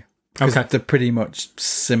either way. Because they're pretty much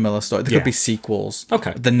similar story. They could be sequels.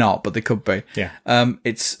 Okay. They're not, but they could be. Yeah.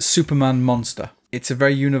 It's Superman Monster. It's a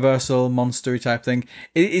very universal monster-y type thing.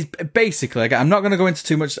 It is basically, again, I'm not going to go into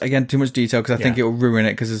too much detail because I think it will ruin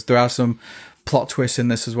it because there are some plot twists in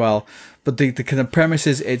this as well. But the kind of premise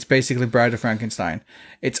is it's basically Bride of Frankenstein.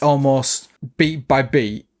 It's almost beat by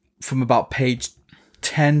beat from about page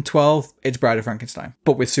 10, 12. It's Bride of Frankenstein,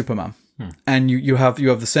 but with Superman. And you have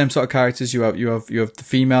the same sort of characters. You have the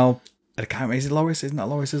female. I can't remember. Is it Lois? Isn't that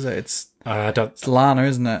Lois? Is it? It's Lana,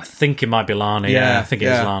 isn't it? I think it might be Lana. Yeah, I think it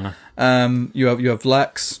is Lana. You have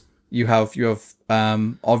Lex. You have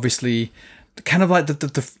obviously kind of like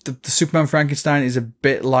the Superman Frankenstein is a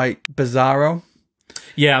bit like Bizarro.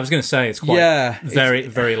 Yeah, I was going to say it's quite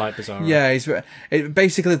very like Bizarro. Yeah,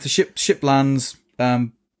 basically the ship lands.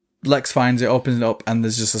 Lex finds it, opens it up, and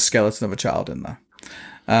there's just a skeleton of a child in there.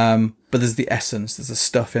 But there's the essence, there's the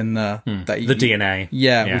stuff in there that the DNA.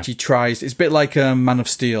 Yeah, which he tries. It's a bit like Man of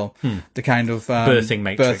Steel, the kind of birthing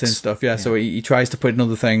matrix stuff. Yeah, so he tries to put in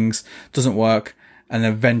other things, doesn't work, and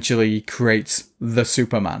eventually creates the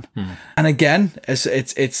Superman. And again,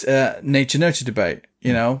 it's nature nurture debate.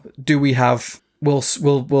 You know, do we have will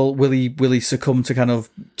he succumb to kind of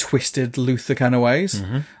twisted Luthor kind of ways,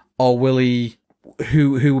 or will he?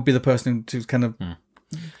 Who would be the person to kind of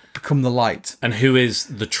become the light? And who is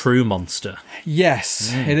the true monster?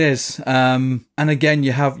 Yes, it is. And again,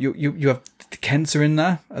 you have the Kents are in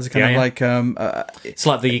there as a kind of like it's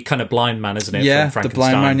like the kind of blind man, isn't it? Yeah, from the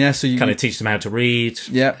blind man. Yeah, so you kind of teach them how to read.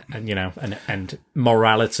 Yeah, and and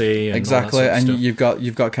morality. And exactly, all that sort of and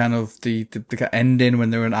you've got kind of the ending when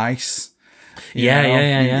they're in ice.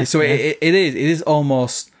 Yeah. So it is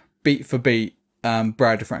almost beat for beat.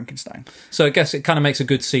 Bride of Frankenstein. So I guess it kind of makes a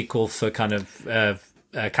good sequel for kind of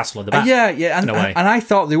Castle of the Bat. Yeah, and I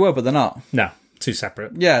thought they were, but they're not. No, two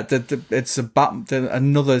separate. Yeah, it's a bat.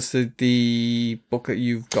 Another is the book that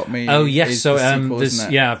you've got me. Oh yes, so sequel,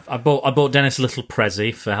 I bought Dennis a little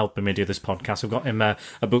Prezi for helping me do this podcast. I've got him a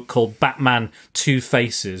book called Batman Two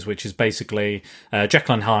Faces, which is basically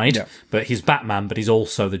Jekyll and Hyde, but he's Batman, but he's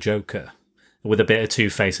also the Joker. With a bit of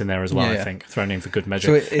Two-Face in there as well, I think, thrown in for good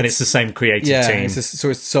measure. So and it's the same creative team.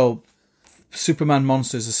 So Superman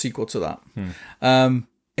Monsters is a sequel to that.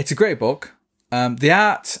 It's a great book. The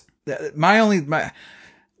art,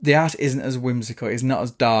 the art isn't as whimsical. It's not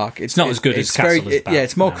as dark. It's not as good as Castle of the Bat. Yeah,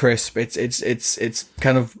 it's more crisp. It's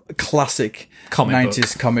kind of classic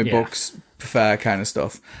 90s comic books fair kind of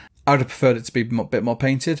stuff. I would have preferred it to be a bit more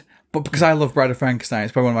painted. But because I love Bride of Frankenstein,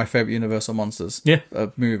 it's probably one of my favourite Universal Monsters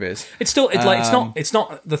movies. It's still it's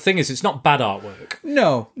not the thing is it's not bad artwork.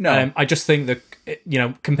 No. I just think that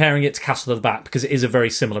comparing it to Castle of the Bat, because it is a very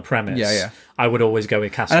similar premise. Yeah. I would always go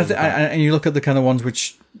with Castle of the Bat. And you look at the kind of ones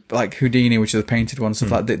which like Houdini, which are the painted ones,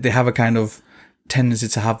 stuff like they have a kind of tendency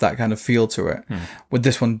to have that kind of feel to it. With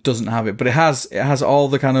this one, doesn't have it, but it has all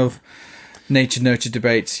the kind of nature nurture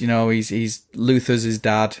debates. He's Luthor's his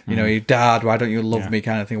dad. Dad, why don't you love me,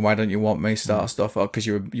 kind of thing. Why don't you want me, sort of stuff. Or because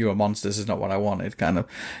you're a monster. This is not what I wanted, kind of.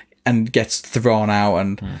 And gets thrown out,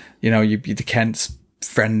 and the Kents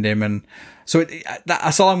friend him, and so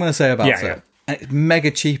that's all I'm going to say about it. Yeah. And it's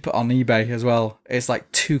mega cheap on eBay as well. It's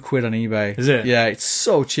like £2 on eBay. Is it? Yeah, it's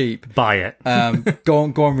so cheap. Buy it. Go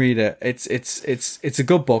and read it. It's a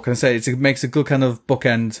good book, and I say it makes a good kind of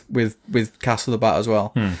bookend with Castle of the Bat as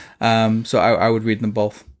well. So I would read them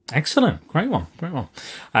both. Excellent, great one.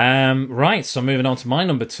 Right, so moving on to my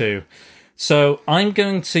number 2. So I'm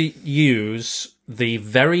going to use the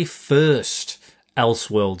very first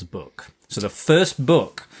Elseworlds book. So the first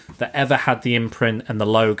book that ever had the imprint and the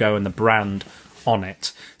logo and the brand on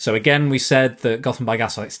it. So again, we said that Gotham by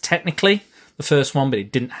Gaslight is technically the first one, but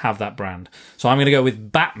it didn't have that brand. So I'm going to go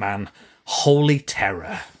with Batman Holy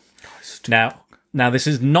Terror. Now this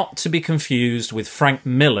is not to be confused with Frank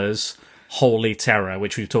Miller's Holy Terror,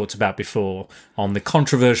 which we've talked about before on the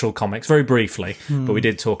controversial comics, very briefly, but we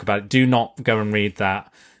did talk about it. Do not go and read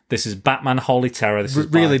that. This is Batman Holy Terror. This is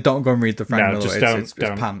don't go and read the Frank Miller. Just don't. It's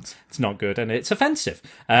pants. It's not good, and it's offensive.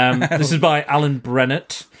 This is by Alan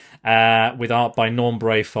Brennett, with art by Norm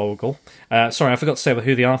Brayfogle. Sorry, I forgot to say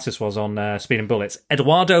who the artist was on Speed and Bullets.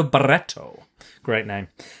 Eduardo Barreto. Great name.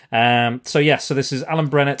 So this is Alan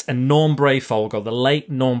Brennett and Norm Brayfogle, the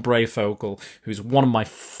late Norm Brayfogle, who's one of my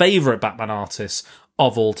favourite Batman artists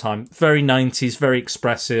of all time. Very 90s, very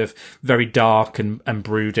expressive, very dark and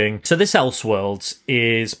brooding. So this Elseworlds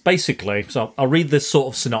is basically, so I'll read this sort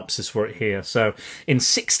of synopsis for it here. So in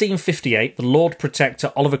 1658, the Lord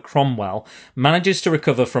Protector Oliver Cromwell manages to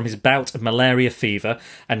recover from his bout of malaria fever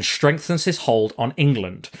and strengthens his hold on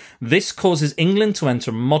England. This causes England to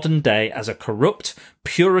enter modern day as a corrupt,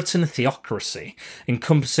 Puritan theocracy,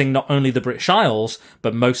 encompassing not only the British Isles,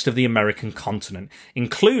 but most of the American continent,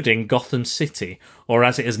 including Gotham City, or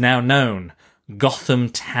as it is now known, Gotham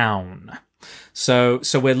Town. So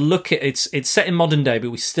we're looking. It's set in modern day, but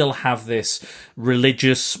we still have this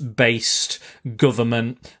religious-based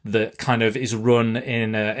government that kind of is run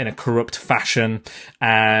in a corrupt fashion,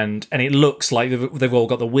 and it looks like they've all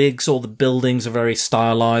got the wigs. All the buildings are very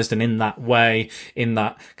stylized, and in that way, in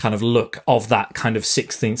that kind of look of that kind of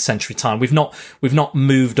 16th century time. We've not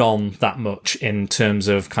moved on that much in terms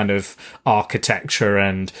of kind of architecture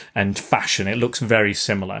and fashion. It looks very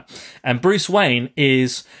similar, and Bruce Wayne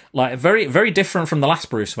is like a very very different from the last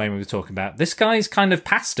Bruce Wayne we were talking about. This guy's kind of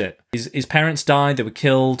past it. His parents died. They were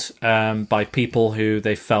killed by people who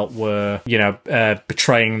they felt were,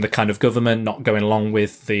 betraying the kind of government, not going along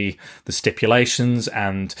with the stipulations,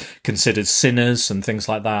 and considered sinners and things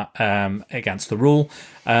like that against the rule.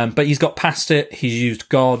 But he's got past it. He's used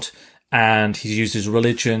God, and he's used his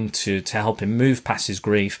religion to help him move past his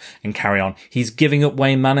grief and carry on. He's giving up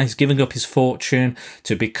Wayne Manor. He's giving up his fortune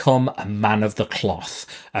to become a man of the cloth,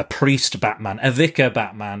 a priest Batman, a vicar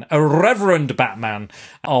Batman, a reverend Batman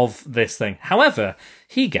of this thing. However,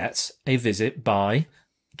 he gets a visit by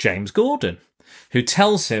James Gordon, who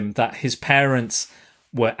tells him that his parents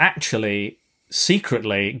were actually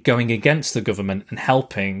secretly going against the government and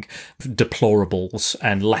helping deplorables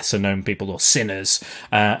and lesser known people, or sinners,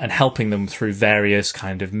 and helping them through various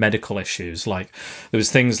kind of medical issues. Like there was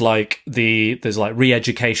things like there's like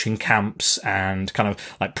re-education camps and kind of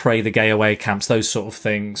like pray the gay away camps, those sort of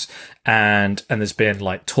things. And there's been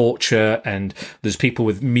like torture, and there's people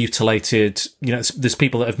with mutilated, there's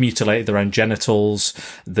people that have mutilated their own genitals.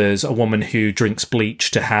 There's a woman who drinks bleach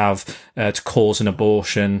to cause an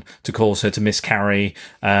abortion, to cause her to miscarry,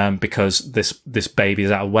 because this baby is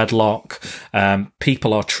out of wedlock.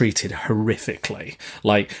 People are treated horrifically.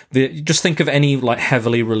 Like just think of any like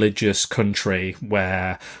heavily religious country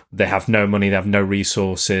where they have no money, they have no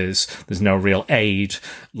resources, there's no real aid.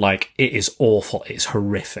 Like, it is awful. It's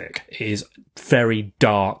horrific. It is very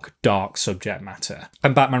dark subject matter.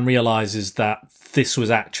 And Batman realizes that this was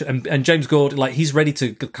actually, and James Gordon, like, he's ready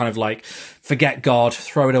to kind of like forget God,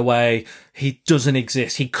 throw it away. He doesn't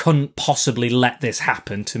exist. He couldn't possibly let this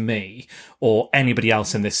happen to me or anybody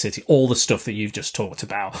else in this city. All the stuff that you've just talked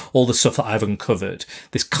about, all the stuff that I've uncovered,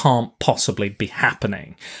 this can't possibly be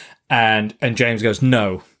happening. And James goes,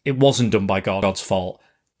 no, it wasn't done by God's fault.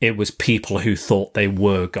 It was people who thought they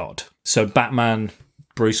were God. So Batman,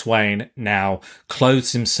 Bruce Wayne, now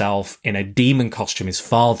clothes himself in a demon costume his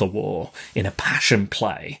father wore in a passion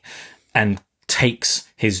play, and takes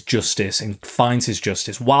his justice and finds his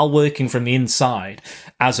justice while working from the inside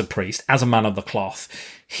as a priest, as a man of the cloth.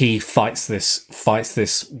 He fights this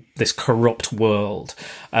corrupt world.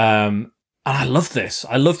 And I love this.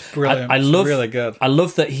 Brilliant. I love really good. I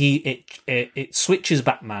love that it switches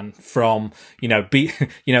Batman from,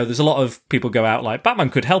 there's a lot of people go out like, Batman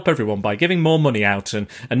could help everyone by giving more money out and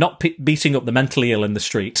not beating up the mentally ill in the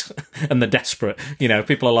street and the desperate.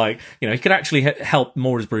 People are like, he could actually help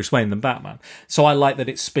more as Bruce Wayne than Batman. So I like that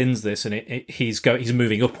it spins this, and he's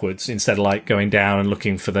moving upwards instead of like going down and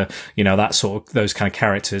looking for the, those kind of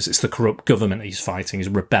characters. It's the corrupt government he's fighting, he's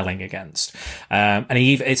rebelling against. And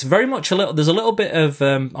it's very much there's a little bit of,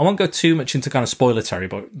 I won't go too much into kind of spoiler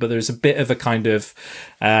territory, but there's a bit of a kind of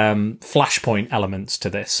Flashpoint elements to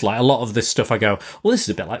this. Like a lot of this stuff I go, well, this is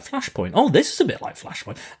a bit like Flashpoint. Oh, this is a bit like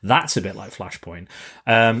Flashpoint. That's a bit like Flashpoint.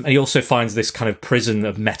 And he also finds this kind of prison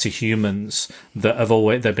of metahumans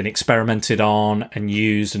that they've been experimented on and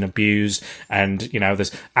used and abused. And,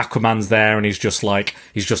 there's Aquaman's there, and he's just like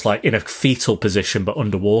in a fetal position, but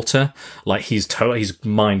underwater. Like his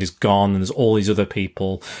mind is gone, and there's all these other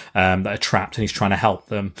people that are trapped, and he's trying to help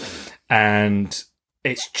them. And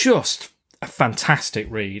it's just a fantastic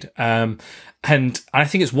read. And I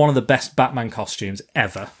think it's one of the best Batman costumes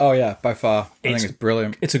ever. Oh yeah, by far. I think it's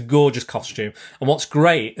brilliant. It's a gorgeous costume. And what's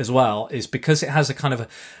great as well is because it has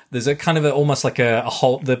almost like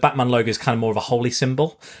the Batman logo is kind of more of a holy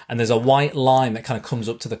symbol, and there's a white line that kind of comes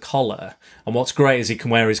up to the collar. And what's great is he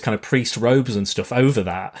can wear his kind of priest robes and stuff over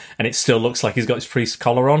that, and it still looks like he's got his priest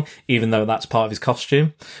collar on, even though that's part of his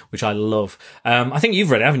costume, which I love. I think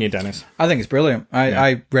you've read it, haven't you, Dennis? I think it's brilliant.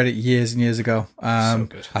 I read it years and years ago. So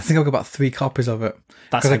good. I think I've got about 3 copies of it.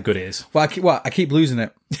 That's how good it is. Well, I keep losing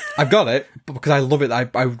it. I've got it, but because I love it, I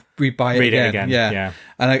rebuy it again. Yeah.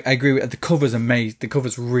 And I agree with the cover's amazing. The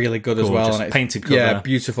cover's really good as well. And painted cover. Yeah,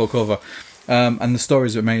 beautiful cover. And the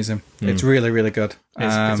story's amazing. It's really, really good.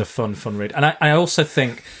 It's a fun read. And I also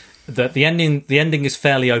think that the ending is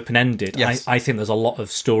fairly open-ended. Yes. I think there's a lot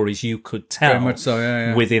of stories you could tell. Very much so,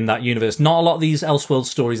 yeah. Within that universe. Not a lot of these Elseworld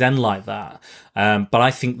stories end like that. But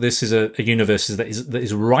I think this is a universe that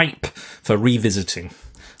is ripe for revisiting.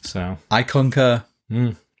 So I concur.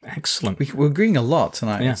 Excellent. We're agreeing a lot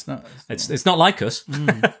tonight. Yeah. It's not like us.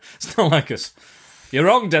 It's not like us. You're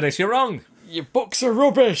wrong, Dennis. You're wrong. Your books are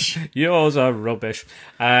rubbish. Yours are rubbish.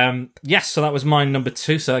 Yes, so that was mine number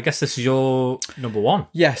 2. So I guess this is your number 1.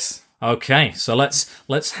 Yes. Okay, so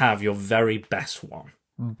let's have your very best one.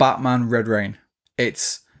 Batman Red Rain.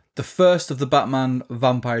 It's the first of the Batman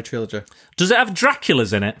vampire trilogy. Does it have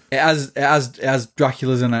Draculas in it? It has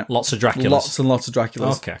Draculas in it. Lots of Draculas. Lots and lots of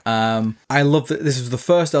Draculas. Okay. I love that. This was the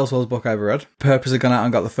first Elseworlds book I ever read. Purposely gone out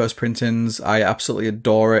and got the first printings. I absolutely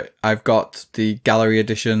adore it. I've got the gallery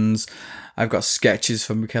editions. I've got sketches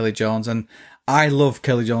from Kelly Jones, and I love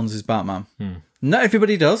Kelly Jones's Batman. Not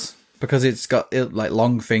everybody does, because it's got like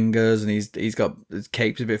long fingers and he's got his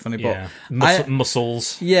cape's a bit funny, but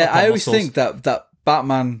muscles. Yeah, I always muscles. think that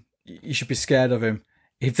Batman, you should be scared of him.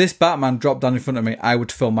 If this Batman dropped down in front of me, I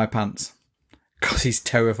would fill my pants because he's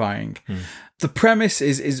terrifying. The premise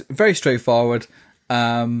is very straightforward.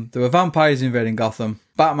 There were vampires invading Gotham.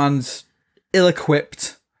 Batman's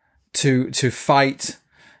ill-equipped to fight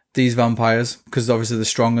these vampires because obviously they're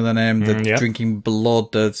stronger than him. They're drinking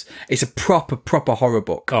blood. It's a proper horror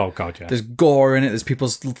book. Oh god, yeah. There's gore in it. There's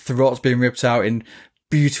people's throats being ripped out in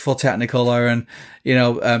beautiful Technicolor,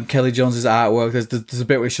 and Kelly Jones's artwork. There's a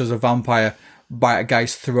bit where it shows a vampire bite a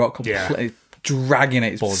guy's throat, completely dragging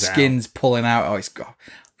it. His skin's pulling out. Oh, it's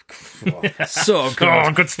so good.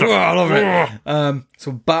 Oh, good stuff. Oh, I love it.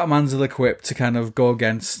 So Batman's ill-equipped to kind of go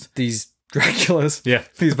against these Draculas. Yeah,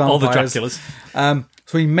 these vampires. all the Draculas.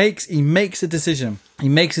 So he makes a decision. He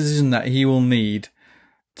makes a decision that he will need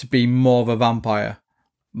to be more of a vampire,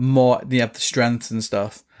 more the strength and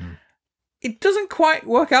stuff. It doesn't quite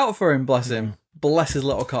work out for him. Bless him. Bless his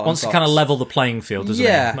little cotton Wants socks. to kind of level the playing field, doesn't he?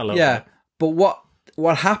 A little bit. But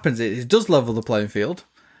what happens is it does level the playing field,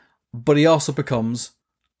 but he also becomes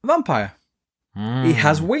a vampire. He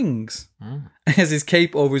has wings. He has his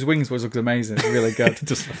cape over his wings, which looks amazing. It's really good.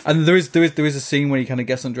 And there is a scene where he kind of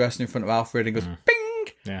gets undressed in front of Alfred and goes,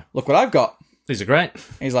 "Bing! Yeah, Look what I've got." These are great.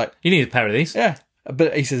 He's like, "You need a pair of these." Yeah,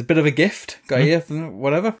 he says, "A bit of a gift, got here,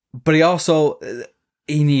 whatever." But he also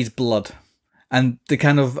he needs blood, and the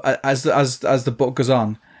kind of as the book goes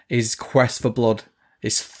on, his quest for blood,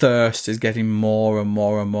 his thirst is getting more and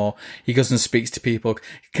more and more. He goes and speaks to people.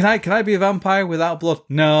 Can I be a vampire without blood?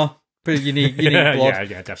 No, but you need blood.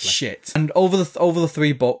 Yeah, definitely. Shit. And over the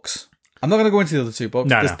 3 books, I'm not going to go into the other 2 books.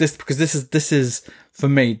 No. Because this is for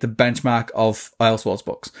me the benchmark of Elseworlds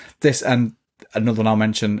books. This and another one I'll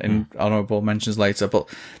mention in honorable mentions later. But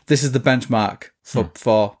this is the benchmark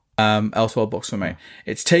for Elseworlds books for me.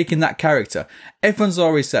 It's taking that character. Everyone's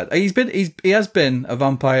always said he has been a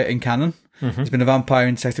vampire in canon. He's been a vampire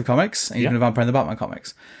in Detective Comics, and he's been a vampire in the Batman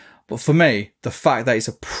comics. But for me, the fact that it's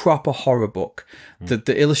a proper horror book,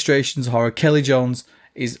 the illustrations are horror. Kelly Jones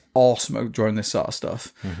is awesome at drawing this sort of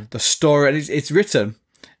stuff. The story, and it's written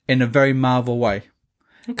in a very Marvel way.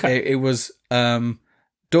 Okay. It was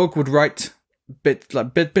Doug would write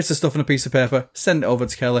bits of stuff on a piece of paper, send it over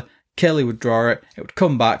to Kelly. Kelly would draw it. It would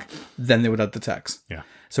come back. Then they would add the text. Yeah.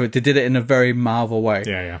 So they did it in a very Marvel way.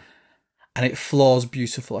 Yeah. And it flows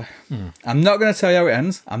beautifully. I'm not going to tell you how it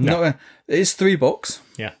ends. I'm not going to... It's 3 books.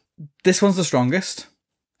 Yeah. This one's the strongest.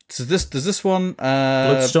 So does this one...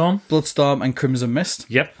 Bloodstorm and Crimson Mist.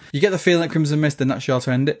 Yep. You get the feeling that Crimson Mist, they're not sure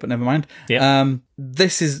to end it, but never mind. Yep.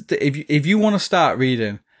 This is... If you want to start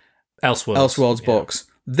reading Elseworlds books,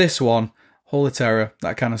 this one... Holy Terror,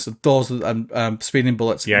 that kind of stuff. Those and Speeding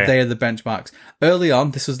Bullets, they are the benchmarks. Early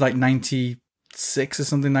on, this was like 96 or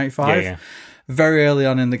something, 95. Yeah. Very early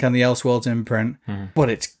on in the kind of the Elseworlds imprint, but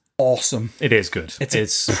it's awesome. It is good.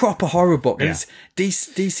 It's a proper horror book. Yeah. And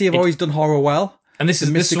DC have always done horror well. And this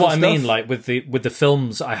is what I mean. Like with the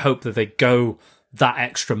films, I hope that they go that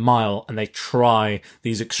extra mile and they try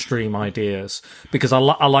these extreme ideas, because I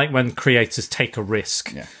like when creators take a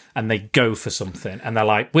risk. Yeah. And they go for something, and they're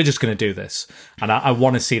like, "We're just going to do this," and I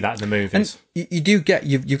want to see that in the movies. And you do get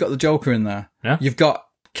you've got the Joker in there. Yeah, you've got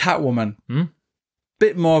Catwoman,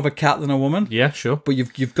 bit more of a cat than a woman. Yeah, sure. But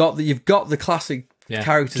you've got the classic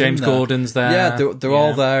characters. James in there. Gordon's there. Yeah, they're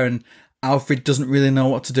all there, and Alfred doesn't really know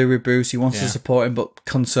what to do with Bruce. He wants to support him, but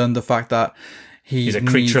concerned the fact that he's a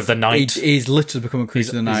creature of the night. He's literally become a creature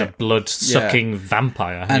of the night. He's a blood-sucking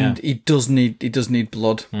vampire. And he does need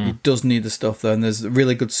blood. He does need the stuff there. And there's a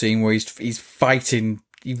really good scene where he's fighting.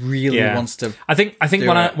 He really wants to. I think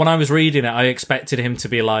when I was reading it, I expected him to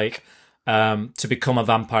be like to become a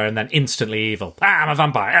vampire and then instantly evil. I'm a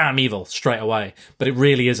vampire. I'm evil straight away. But it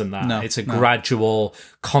really isn't that. No, it's a gradual,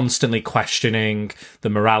 constantly questioning the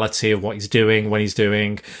morality of what he's doing when he's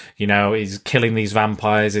doing. He's killing these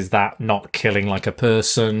vampires. Is that not killing like a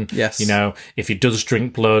person? Yes. If he does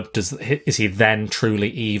drink blood, is he then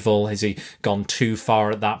truly evil? Has he gone too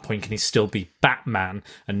far at that point? Can he still be Batman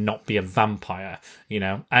and not be a vampire?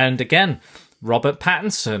 And again, Robert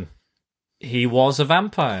Pattinson. He was a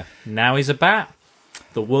vampire. Now he's a bat.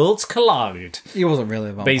 The worlds collide. He wasn't really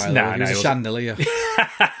a vampire. He was a chandelier.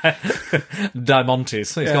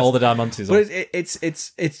 Diamantes. He's got all the diamantes but on.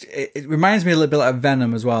 It reminds me a little bit like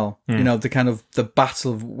Venom as well. You know, the kind of the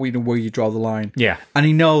battle of where you draw the line. Yeah. And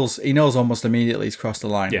he knows almost immediately he's crossed the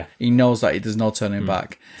line. Yeah. He knows that there's no turning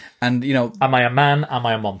back. And, you know... Am I a man? Am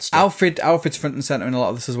I a monster? Alfred's front and centre in a lot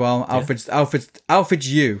of this as well. Alfred's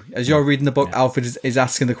you. As you're reading the book, Alfred is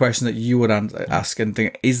asking the question that you would ask and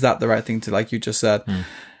think, is that the right thing to, like you just said?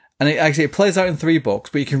 And it plays out in 3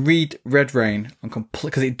 books, but you can read Red Rain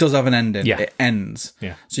because it does have an ending. Yeah. It ends.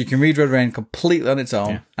 Yeah. So you can read Red Rain completely on its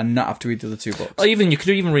own and not have to read the other 2 books. Or you could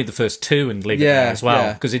even read the first 2 and leave it there as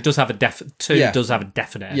well, because it does have a definite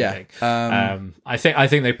ending. I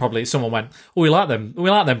think they probably someone went, oh, we like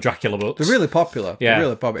them Dracula books. They're really popular. Yeah. They're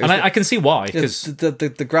really popular. And I can see why, because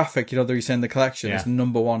the graphic, you know, that you say in the collection is the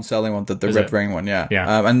 #1 selling one, the Red Rain one. Yeah.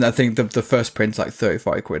 And I think the first print's like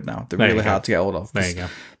 30-40 quid now. They're really hard to get hold of. There you go.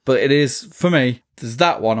 But it is, for me, there's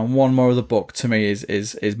that one, and one more of the book to me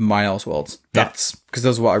is my Elseworlds. That's because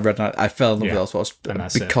that's what I read, and I fell in love with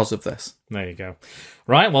Elseworlds because of this. There you go.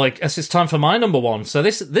 Right, well, I guess it's time for my #1. So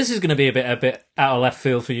this is going to be a bit out of left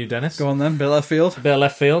field for you, Dennis. Go on then, bit left field. A bit of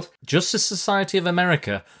left field. Justice Society of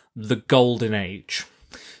America, The Golden Age.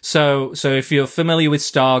 So if you're familiar with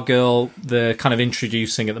Stargirl, they're kind of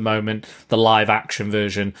introducing at the moment the live action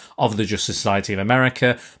version of the Justice Society of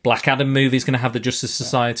America. Black Adam movie is going to have the Justice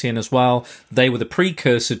Society in as well. They were the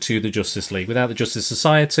precursor to the Justice League. Without the Justice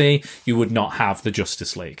Society, you would not have the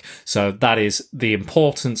Justice League. So that is the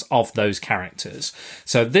importance of those characters.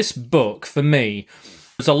 So this book, for me,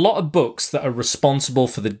 there's a lot of books that are responsible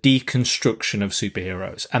for the deconstruction of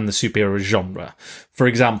superheroes and the superhero genre. For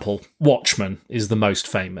example, Watchmen is the most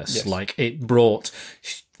famous. Yes. Like, it brought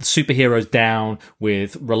superheroes down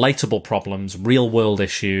with relatable problems, real world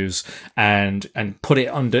issues, and put it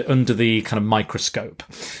under the kind of microscope.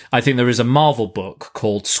 I think there is a Marvel book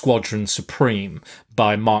called Squadron Supreme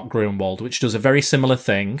by Mark Gruenwald, which does a very similar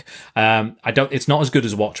thing. It's not as good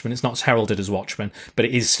as Watchmen, it's not as heralded as Watchmen, but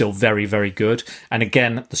it is still very, very good. And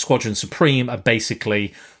again, the Squadron Supreme are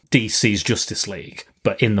basically DC's Justice League,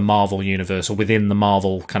 but in the Marvel universe, or within the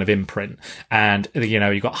Marvel kind of imprint. And, you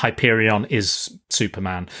know, you've got Hyperion is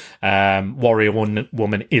Superman, Warrior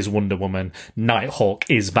Woman is Wonder Woman, Nighthawk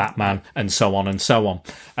is Batman, and so on and so on.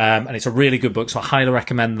 And it's a really good book, so I highly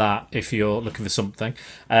recommend that if you're looking for something.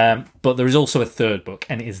 But there is also a third book,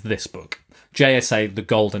 and it is this book. JSA, The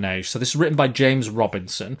Golden Age. So this is written by James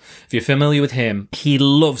Robinson. If you're familiar with him, he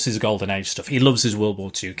loves his Golden Age stuff. He loves his World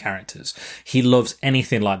War II characters. He loves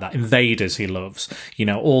anything like that. Invaders, he loves. You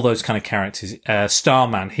know, all those kind of characters.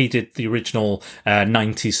 Starman, he did the original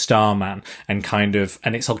 90s Starman, and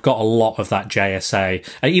it's got a lot of that JSA.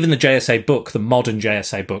 Even the JSA book, the modern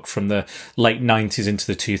JSA book from the late 90s into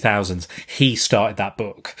the 2000s, he started that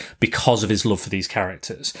book because of his love for these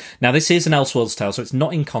characters. Now, this is an Elseworlds tale, so it's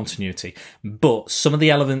not in continuity. But some of the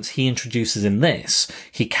elements he introduces in this,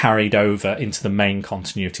 he carried over into the main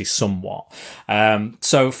continuity somewhat.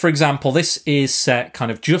 So, for example, this is set kind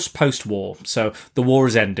of just post-war. So the war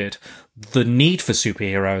has ended. The need for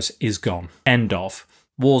superheroes is gone. End of.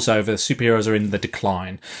 War's over, superheroes are in the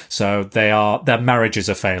decline. So their marriages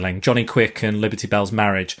are failing. Johnny Quick and Liberty Bell's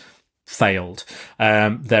marriage failed.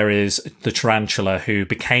 There is the Tarantula, who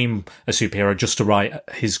became a superhero just to write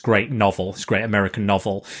his great American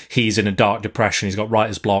novel. He's in a dark depression. He's got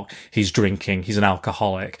writer's block. He's drinking. He's an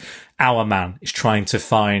alcoholic. Our Man is trying to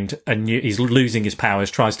find he's losing his powers,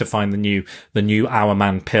 tries to find the new Our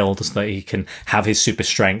Man pill so that he can have his super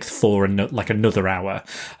strength for another hour.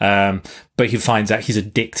 But he finds out he's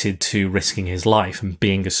addicted to risking his life and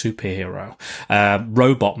being a superhero.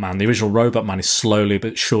 Robot Man, the original Robot Man, is slowly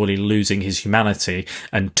but surely losing his humanity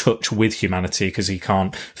and touch with humanity because he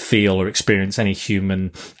can't feel or experience any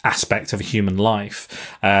human aspect of a human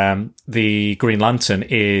life. The Green Lantern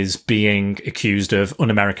is being accused of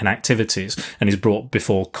un-American activities and is brought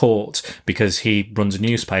before court because he runs a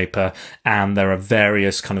newspaper, and there are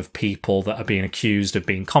various kind of people that are being accused of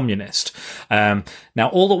being communist. Now,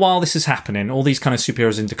 all the while this is happening, all these kind of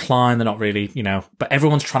superheroes in decline, they're not really, but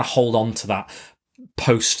everyone's trying to hold on to that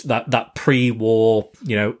that pre-war,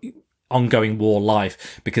 ongoing war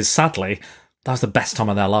life, because sadly, that was the best time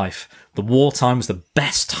of their life. The wartime was the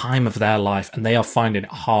best time of their life, and they are finding it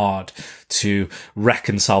hard to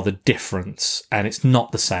reconcile the difference, and it's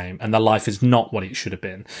not the same, and their life is not what it should have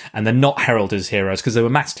been, and they're not heralded as heroes because they were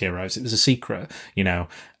masked heroes. It was a secret,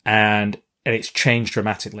 and it's changed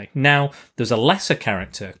dramatically. Now, there's a lesser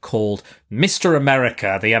character called Mr.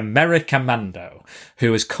 America, the Americamando,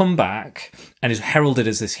 who has come back and is heralded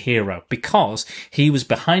as this hero because he was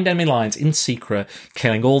behind enemy lines in secret,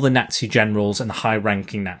 killing all the Nazi generals and the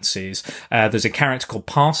high-ranking Nazis. There's a character called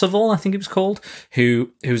Parzival, I think it was called,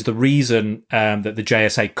 who's the reason that the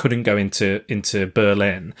JSA couldn't go into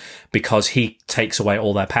Berlin, because he takes away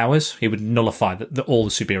all their powers. He would nullify all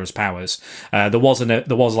the superheroes' powers. There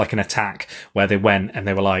was like an attack where they went and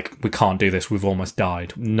they were like, we can't do this. We've almost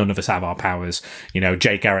died. None of us have our powers. You know,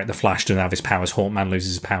 Jay Garrick the Flash doesn't have his powers. Hawkman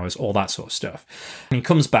loses his powers. All that sort of stuff. And he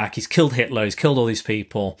comes back. He's killed Hitler. He's killed all these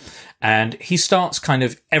people, and he starts kind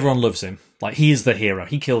of, everyone loves him. Like, he is the hero.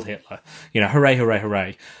 He killed Hitler. You know, hooray, hooray,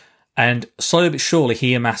 hooray. And slowly but surely,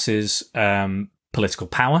 he amasses political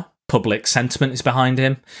power. Public sentiment is behind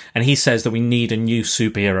him, and he says that we need a new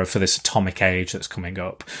superhero for this atomic age that's coming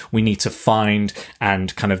up. We need to find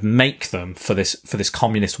and kind of make them for this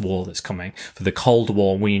communist war that's coming, for the Cold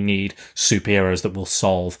War. We need superheroes that will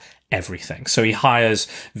solve everything. So he hires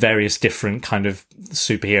various different kind of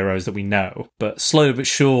superheroes that we know, but slowly but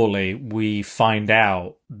surely we find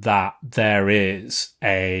out that there is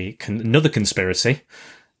another conspiracy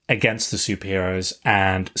against the superheroes,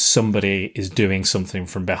 and somebody is doing something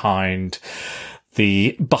from behind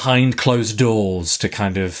closed doors to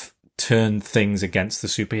kind of turn things against the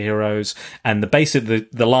superheroes. And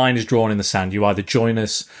the line is drawn in the sand. You either join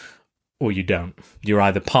us or you don't. You're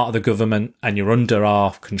either part of the government and you're under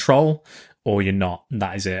our control, or you're not. And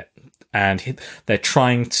that is it. And they're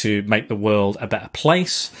trying to make the world a better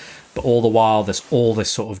place, but all the while there's all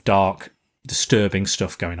this sort of dark, disturbing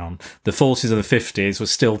stuff going on. The 40s and the 50s was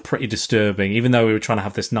still pretty disturbing, even though we were trying to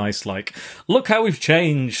have this nice, like, look how we've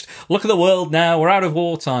changed, look at the world now, we're out of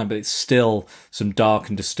wartime, but it's still some dark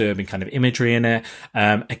and disturbing kind of imagery in it.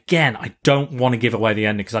 Again, I don't want to give away the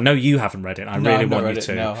ending because I know you haven't read it. I really want you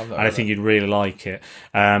to, and I think you'd really like it.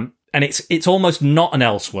 And it's almost not an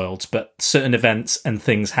Elseworlds, but certain events and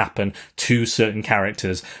things happen to certain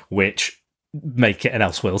characters which make it an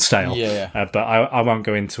Elseworlds tale. But I won't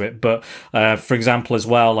go into it. But for example, as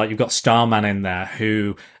well, like, you've got Starman in there,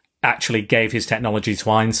 who actually gave his technology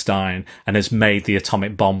to Einstein and has made the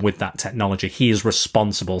atomic bomb with that technology. He is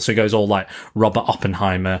responsible. So he goes all like Robert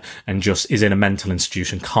Oppenheimer and just is in a mental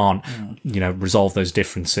institution, can't resolve those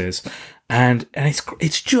differences. And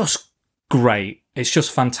it's just great. It's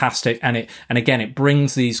just fantastic. And again, it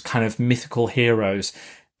brings these kind of mythical heroes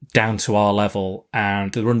down to our level,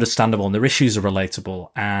 and they're understandable, and their issues are relatable,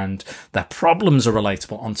 and their problems are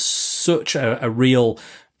relatable on such a real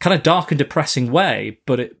kind of dark and depressing way,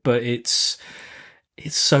 but it's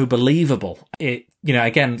so believable.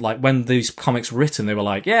 Again, like, when these comics were written, they were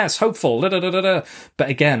like, yes, hopeful, da da da da da. But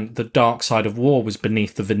again, the dark side of war was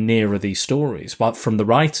beneath the veneer of these stories, but from the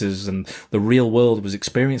writers, and the real world was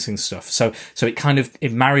experiencing stuff. So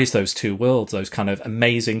it marries those two worlds, those kind of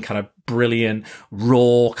amazing, kind of brilliant,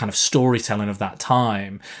 raw kind of storytelling of that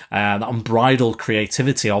time, that unbridled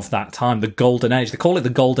creativity of that time, the golden age. They call it the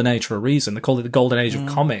golden age for a reason. They call it the golden age of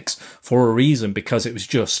comics for a reason, because it was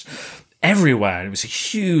just everywhere. It was a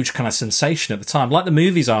huge kind of sensation at the time, like the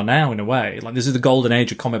movies are now in a way. Like, this is the golden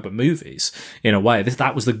age of comic book movies in a way.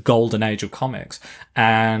 That was the golden age of comics,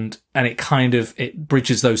 and it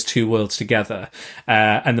bridges those two worlds together.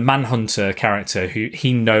 And the Manhunter character, who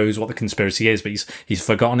he knows what the conspiracy is, but he's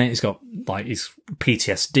forgotten it. He's got his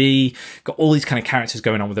PTSD, got all these kind of characters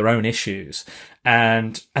going on with their own issues,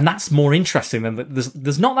 and that's more interesting than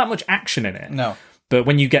there's not that much action in it. No. But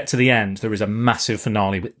when you get to the end, there is a massive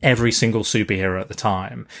finale with every single superhero at the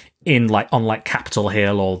time on Capitol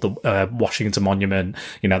Hill or the Washington Monument,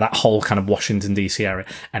 that whole kind of Washington DC area.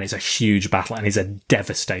 And it's a huge battle, and it's a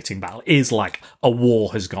devastating battle. It is like a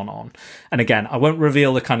war has gone on. And again, I won't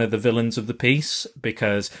reveal the villains of the piece,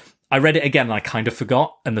 because I read it again and I kind of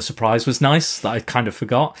forgot, and the surprise was nice that I kind of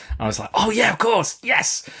forgot. And I was like, oh yeah, of course,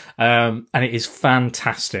 yes! And it is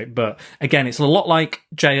fantastic. But again, it's a lot like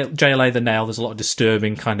JLA The Nail. There's a lot of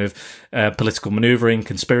disturbing kind of political manoeuvring,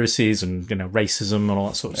 conspiracies, and racism and all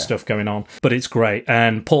that sort of stuff going on. But it's great.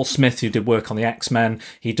 And Paul Smith, who did work on the X-Men,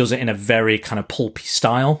 he does it in a very kind of pulpy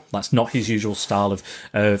style. That's not his usual style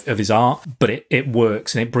of his art, but it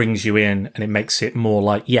works, and it brings you in, and it makes it more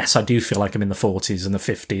like, yes, I do feel like I'm in the 40s and the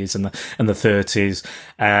 50s and the 30s,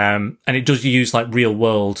 and it does use like real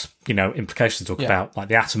world implications to talk about, like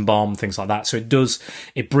the atom bomb, things like that. So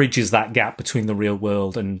it bridges that gap between the real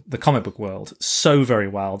world and the comic book world so very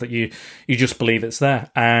well that you just believe it's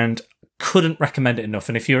there. And couldn't recommend it enough.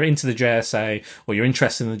 And if you're into the JSA, or you're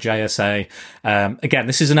interested in the JSA, again,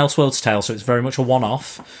 this is an Elseworlds tale, so it's very much a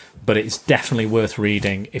one-off, but it's definitely worth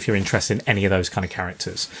reading if you're interested in any of those kind of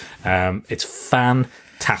characters. It's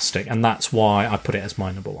fantastic, and that's why I put it as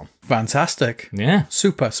my number one. Fantastic. Yeah.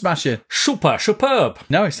 Super. Smash it. Superb.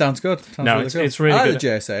 No, it sounds good. Sounds No, really it's- good. it's really I like good. the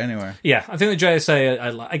JSA anyway. Yeah, I think the JSA, I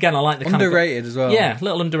like the kind of... Underrated as well. Yeah, a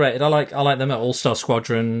little underrated. I like them at All-Star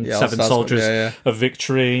Squadron, Yeah, Seven All-Star Soldiers Squadron, yeah. of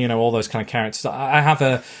Victory, all those kind of characters. I have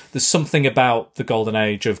there's something about the golden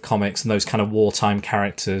age of comics and those kind of wartime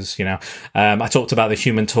characters, I talked about the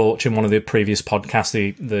Human Torch in one of the previous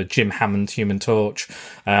podcasts, the Jim Hammond Human Torch.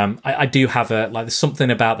 I do have there's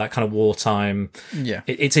something about that kind of wartime. Yeah.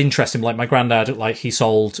 It's interesting. Like my granddad, he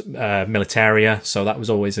sold Militaria, so that was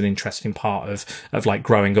always an interesting part of like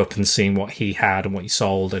growing up and seeing what he had and what he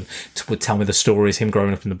sold, and would tell me the stories, him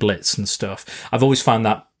growing up in the Blitz and stuff. I've always found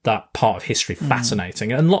that part of history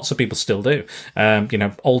fascinating, and lots of people still do.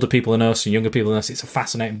 Older people than us and younger people than us, it's a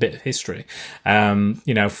fascinating bit of history.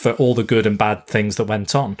 For all the good and bad things that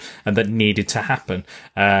went on and that needed to happen.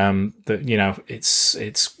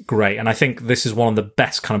 It's great, and I think this is one of the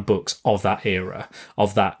best kind of books of that era,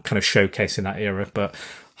 of that kind of showcasing that era. But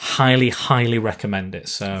highly recommend it.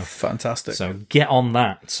 So fantastic. So get on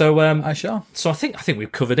that. So I shall. So I think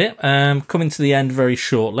we've covered it. Coming to the end very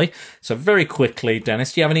shortly. So very quickly,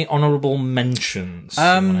 Dennis, do you have any honourable mentions?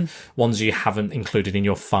 Ones you haven't included in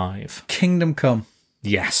your 5? Kingdom Come.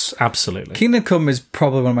 Yes, absolutely. Kingdom Come is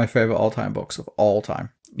probably one of my favourite all-time books of all time.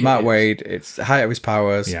 Matt Wade, it's the height of his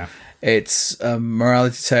powers. Yeah. It's a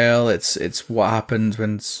morality tale. It's what happens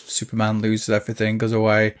when Superman loses everything, goes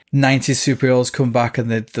away. 90s superheroes come back, and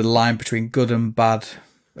the line between good and bad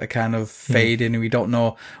are kind of fading. We don't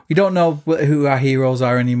know who our heroes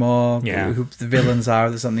are anymore. Yeah. Who the villains are.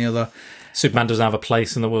 This and the other. Superman doesn't have a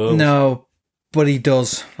place in the world. No, but he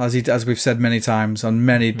does, as we've said many times on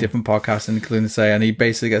many different podcasts, including Say, and he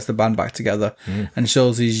basically gets the band back together and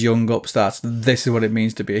shows these young upstarts this is what it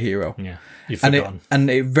means to be a hero. Yeah, you've forgotten. And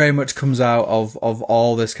it very much comes out of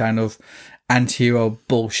all this kind of anti-hero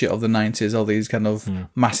bullshit of the 90s, all these kind of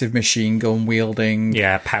massive machine gun wielding.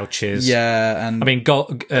 Yeah, pouches. Yeah, and I mean,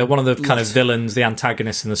 one of the kind of villains, the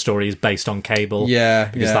antagonist in the story, is based on Cable.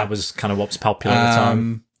 Because that was kind of what was popular at the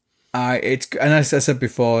time. As I said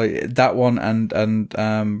before, that one and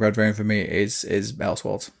Red Rain for me is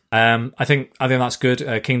Elseworlds. I think that's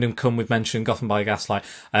good. Kingdom Come, we've mentioned. Gotham by Gaslight.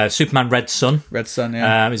 Superman Red Sun. Red Sun,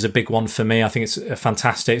 yeah. Is a big one for me. I think it's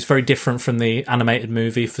fantastic. It's very different from the animated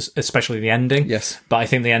movie, especially the ending. Yes. But I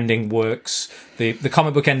think the ending works. The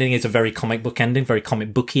comic book ending is a very comic book ending, very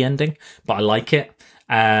comic booky ending, but I like it.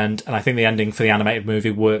 And I think the ending for the animated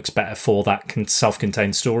movie works better for that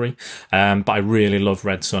self-contained story. But I really love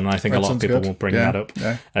Red Sun, and I think a lot of people will bring that up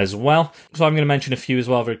as well. So I'm going to mention a few as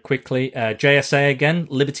well very quickly. JSA again,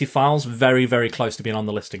 Liberty Files, very, very close to being on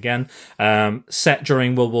the list again. Set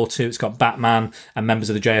during World War II, it's got Batman and members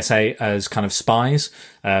of the JSA as kind of spies,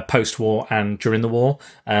 post-war and during the war.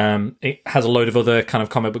 It has a load of other kind of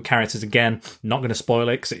comic book characters again. Not going to spoil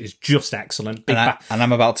it because it is just excellent. And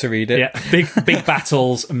I'm about to read it. Yeah, big battles,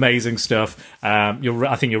 amazing stuff.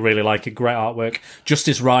 I think you'll really like it. Great artwork.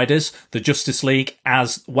 Justice Riders, the Justice League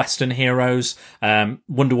as Western heroes.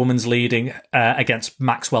 Wonder Woman's leading against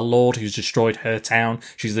Maxwell Lord, who's destroyed her town.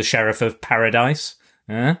 She's the sheriff of Paradise.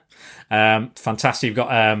 Fantastic. You've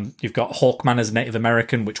got Hawkman as Native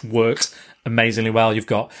American, which works amazingly well. You've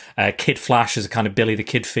got Kid Flash as a kind of Billy the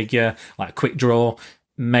Kid figure, like a quick draw.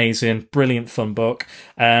 Amazing, brilliant, fun book.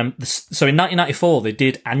 So in 1994, they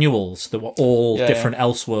did annuals that were all different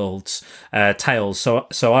Elseworlds tales.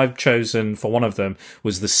 So I've chosen for one of them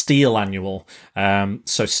was the Steel annual.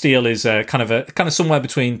 So Steel is kind of somewhere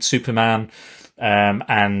between Superman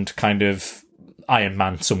and kind of Iron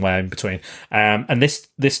Man, somewhere in between. And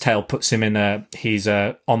this tale puts him in he's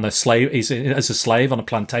on the slave. He's as a slave on a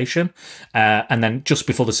plantation, and then just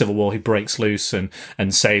before the Civil War, he breaks loose and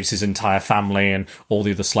saves his entire family and all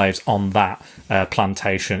the other slaves on that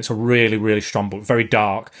plantation. It's a really, really strong book. Very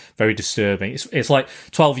dark, very disturbing. It's like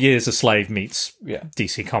 12 Years a Slave meets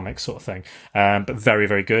DC Comics sort of thing, but very,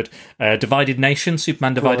 very good. Divided Nation,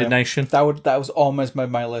 Superman Divided Nation. That was almost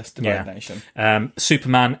my list. Divided Nation.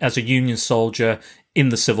 Superman as a Union soldier in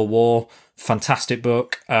the Civil War. Fantastic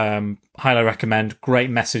book. Highly recommend. Great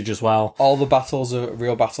message as well. All the battles are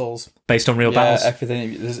real battles. Based on real battles?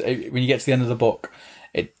 Everything. When you get to the end of the book,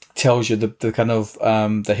 it tells you the kind of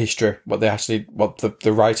the history, what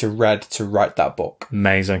the writer read to write that book.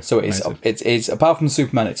 Amazing. So it's apart from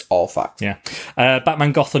Superman, it's all fact. Yeah.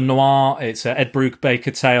 Batman Gotham Noir. It's Ed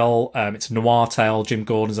Brubaker tale. It's a noir tale. Jim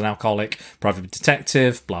Gordon's an alcoholic private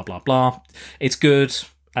detective. Blah blah blah. It's good.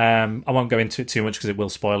 I won't go into it too much because it will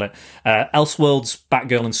spoil it. Elseworlds,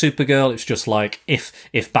 Batgirl and Supergirl, it's just like if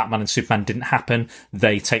Batman and Superman didn't happen,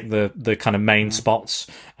 they take the kind of main spots.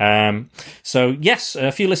 So yes,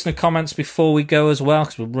 a few listener comments before we go as well,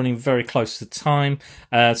 because we're running very close to time.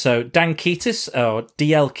 So Dan Keatis, or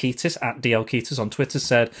DL Keatis, at DL Keatis on Twitter,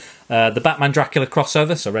 said the Batman Dracula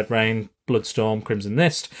crossover, so Red Rain, Bloodstorm, Crimson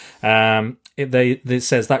Mist. It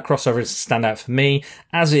says that crossover is a standout for me,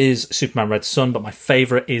 as is Superman Red Sun, but my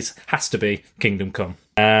favourite has to be Kingdom Come.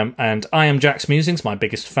 And I Am Jack's Musings, my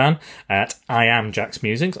biggest fan, at I Am Jack's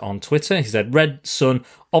Musings on Twitter. He said, Red Sun,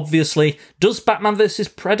 obviously. Does Batman vs.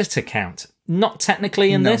 Predator count? Not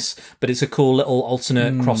technically in this, but it's a cool little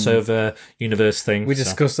alternate crossover universe thing. We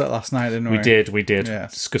discussed that last night, didn't we? We did. Yeah.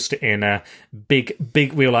 Discussed it in a big.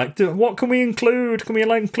 We were like, what can we include? Can we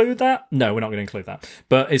include that? No, we're not going to include that.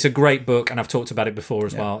 But it's a great book, and I've talked about it before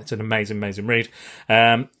as well. It's an amazing, amazing read.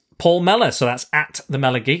 Paul Meller, so that's at the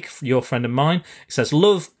Meller Geek, your friend of mine. He says,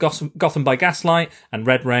 love Gotham by Gaslight and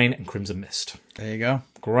Red Rain and Crimson Mist. There you go.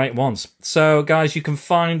 Great ones. So, guys, you can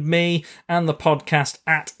find me and the podcast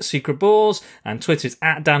at Secret Balls, and Twitter's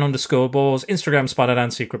at Dan_Balls, Instagram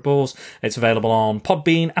Spider-Dan Secret Balls. It's available on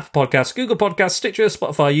Podbean, Apple Podcasts, Google Podcasts, Stitcher,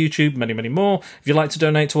 Spotify, YouTube, many, many more. If you'd like to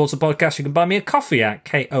donate towards the podcast, you can buy me a coffee at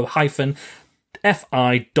ko-fi.com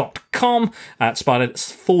at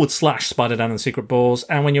 /Spider-Dan and Secret Balls.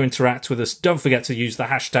 And when you interact with us, don't forget to use the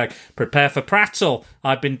hashtag #PrepareForPrattle.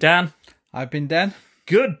 I've been Dan. I've been Dan.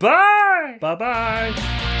 Goodbye.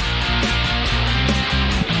 Bye-bye.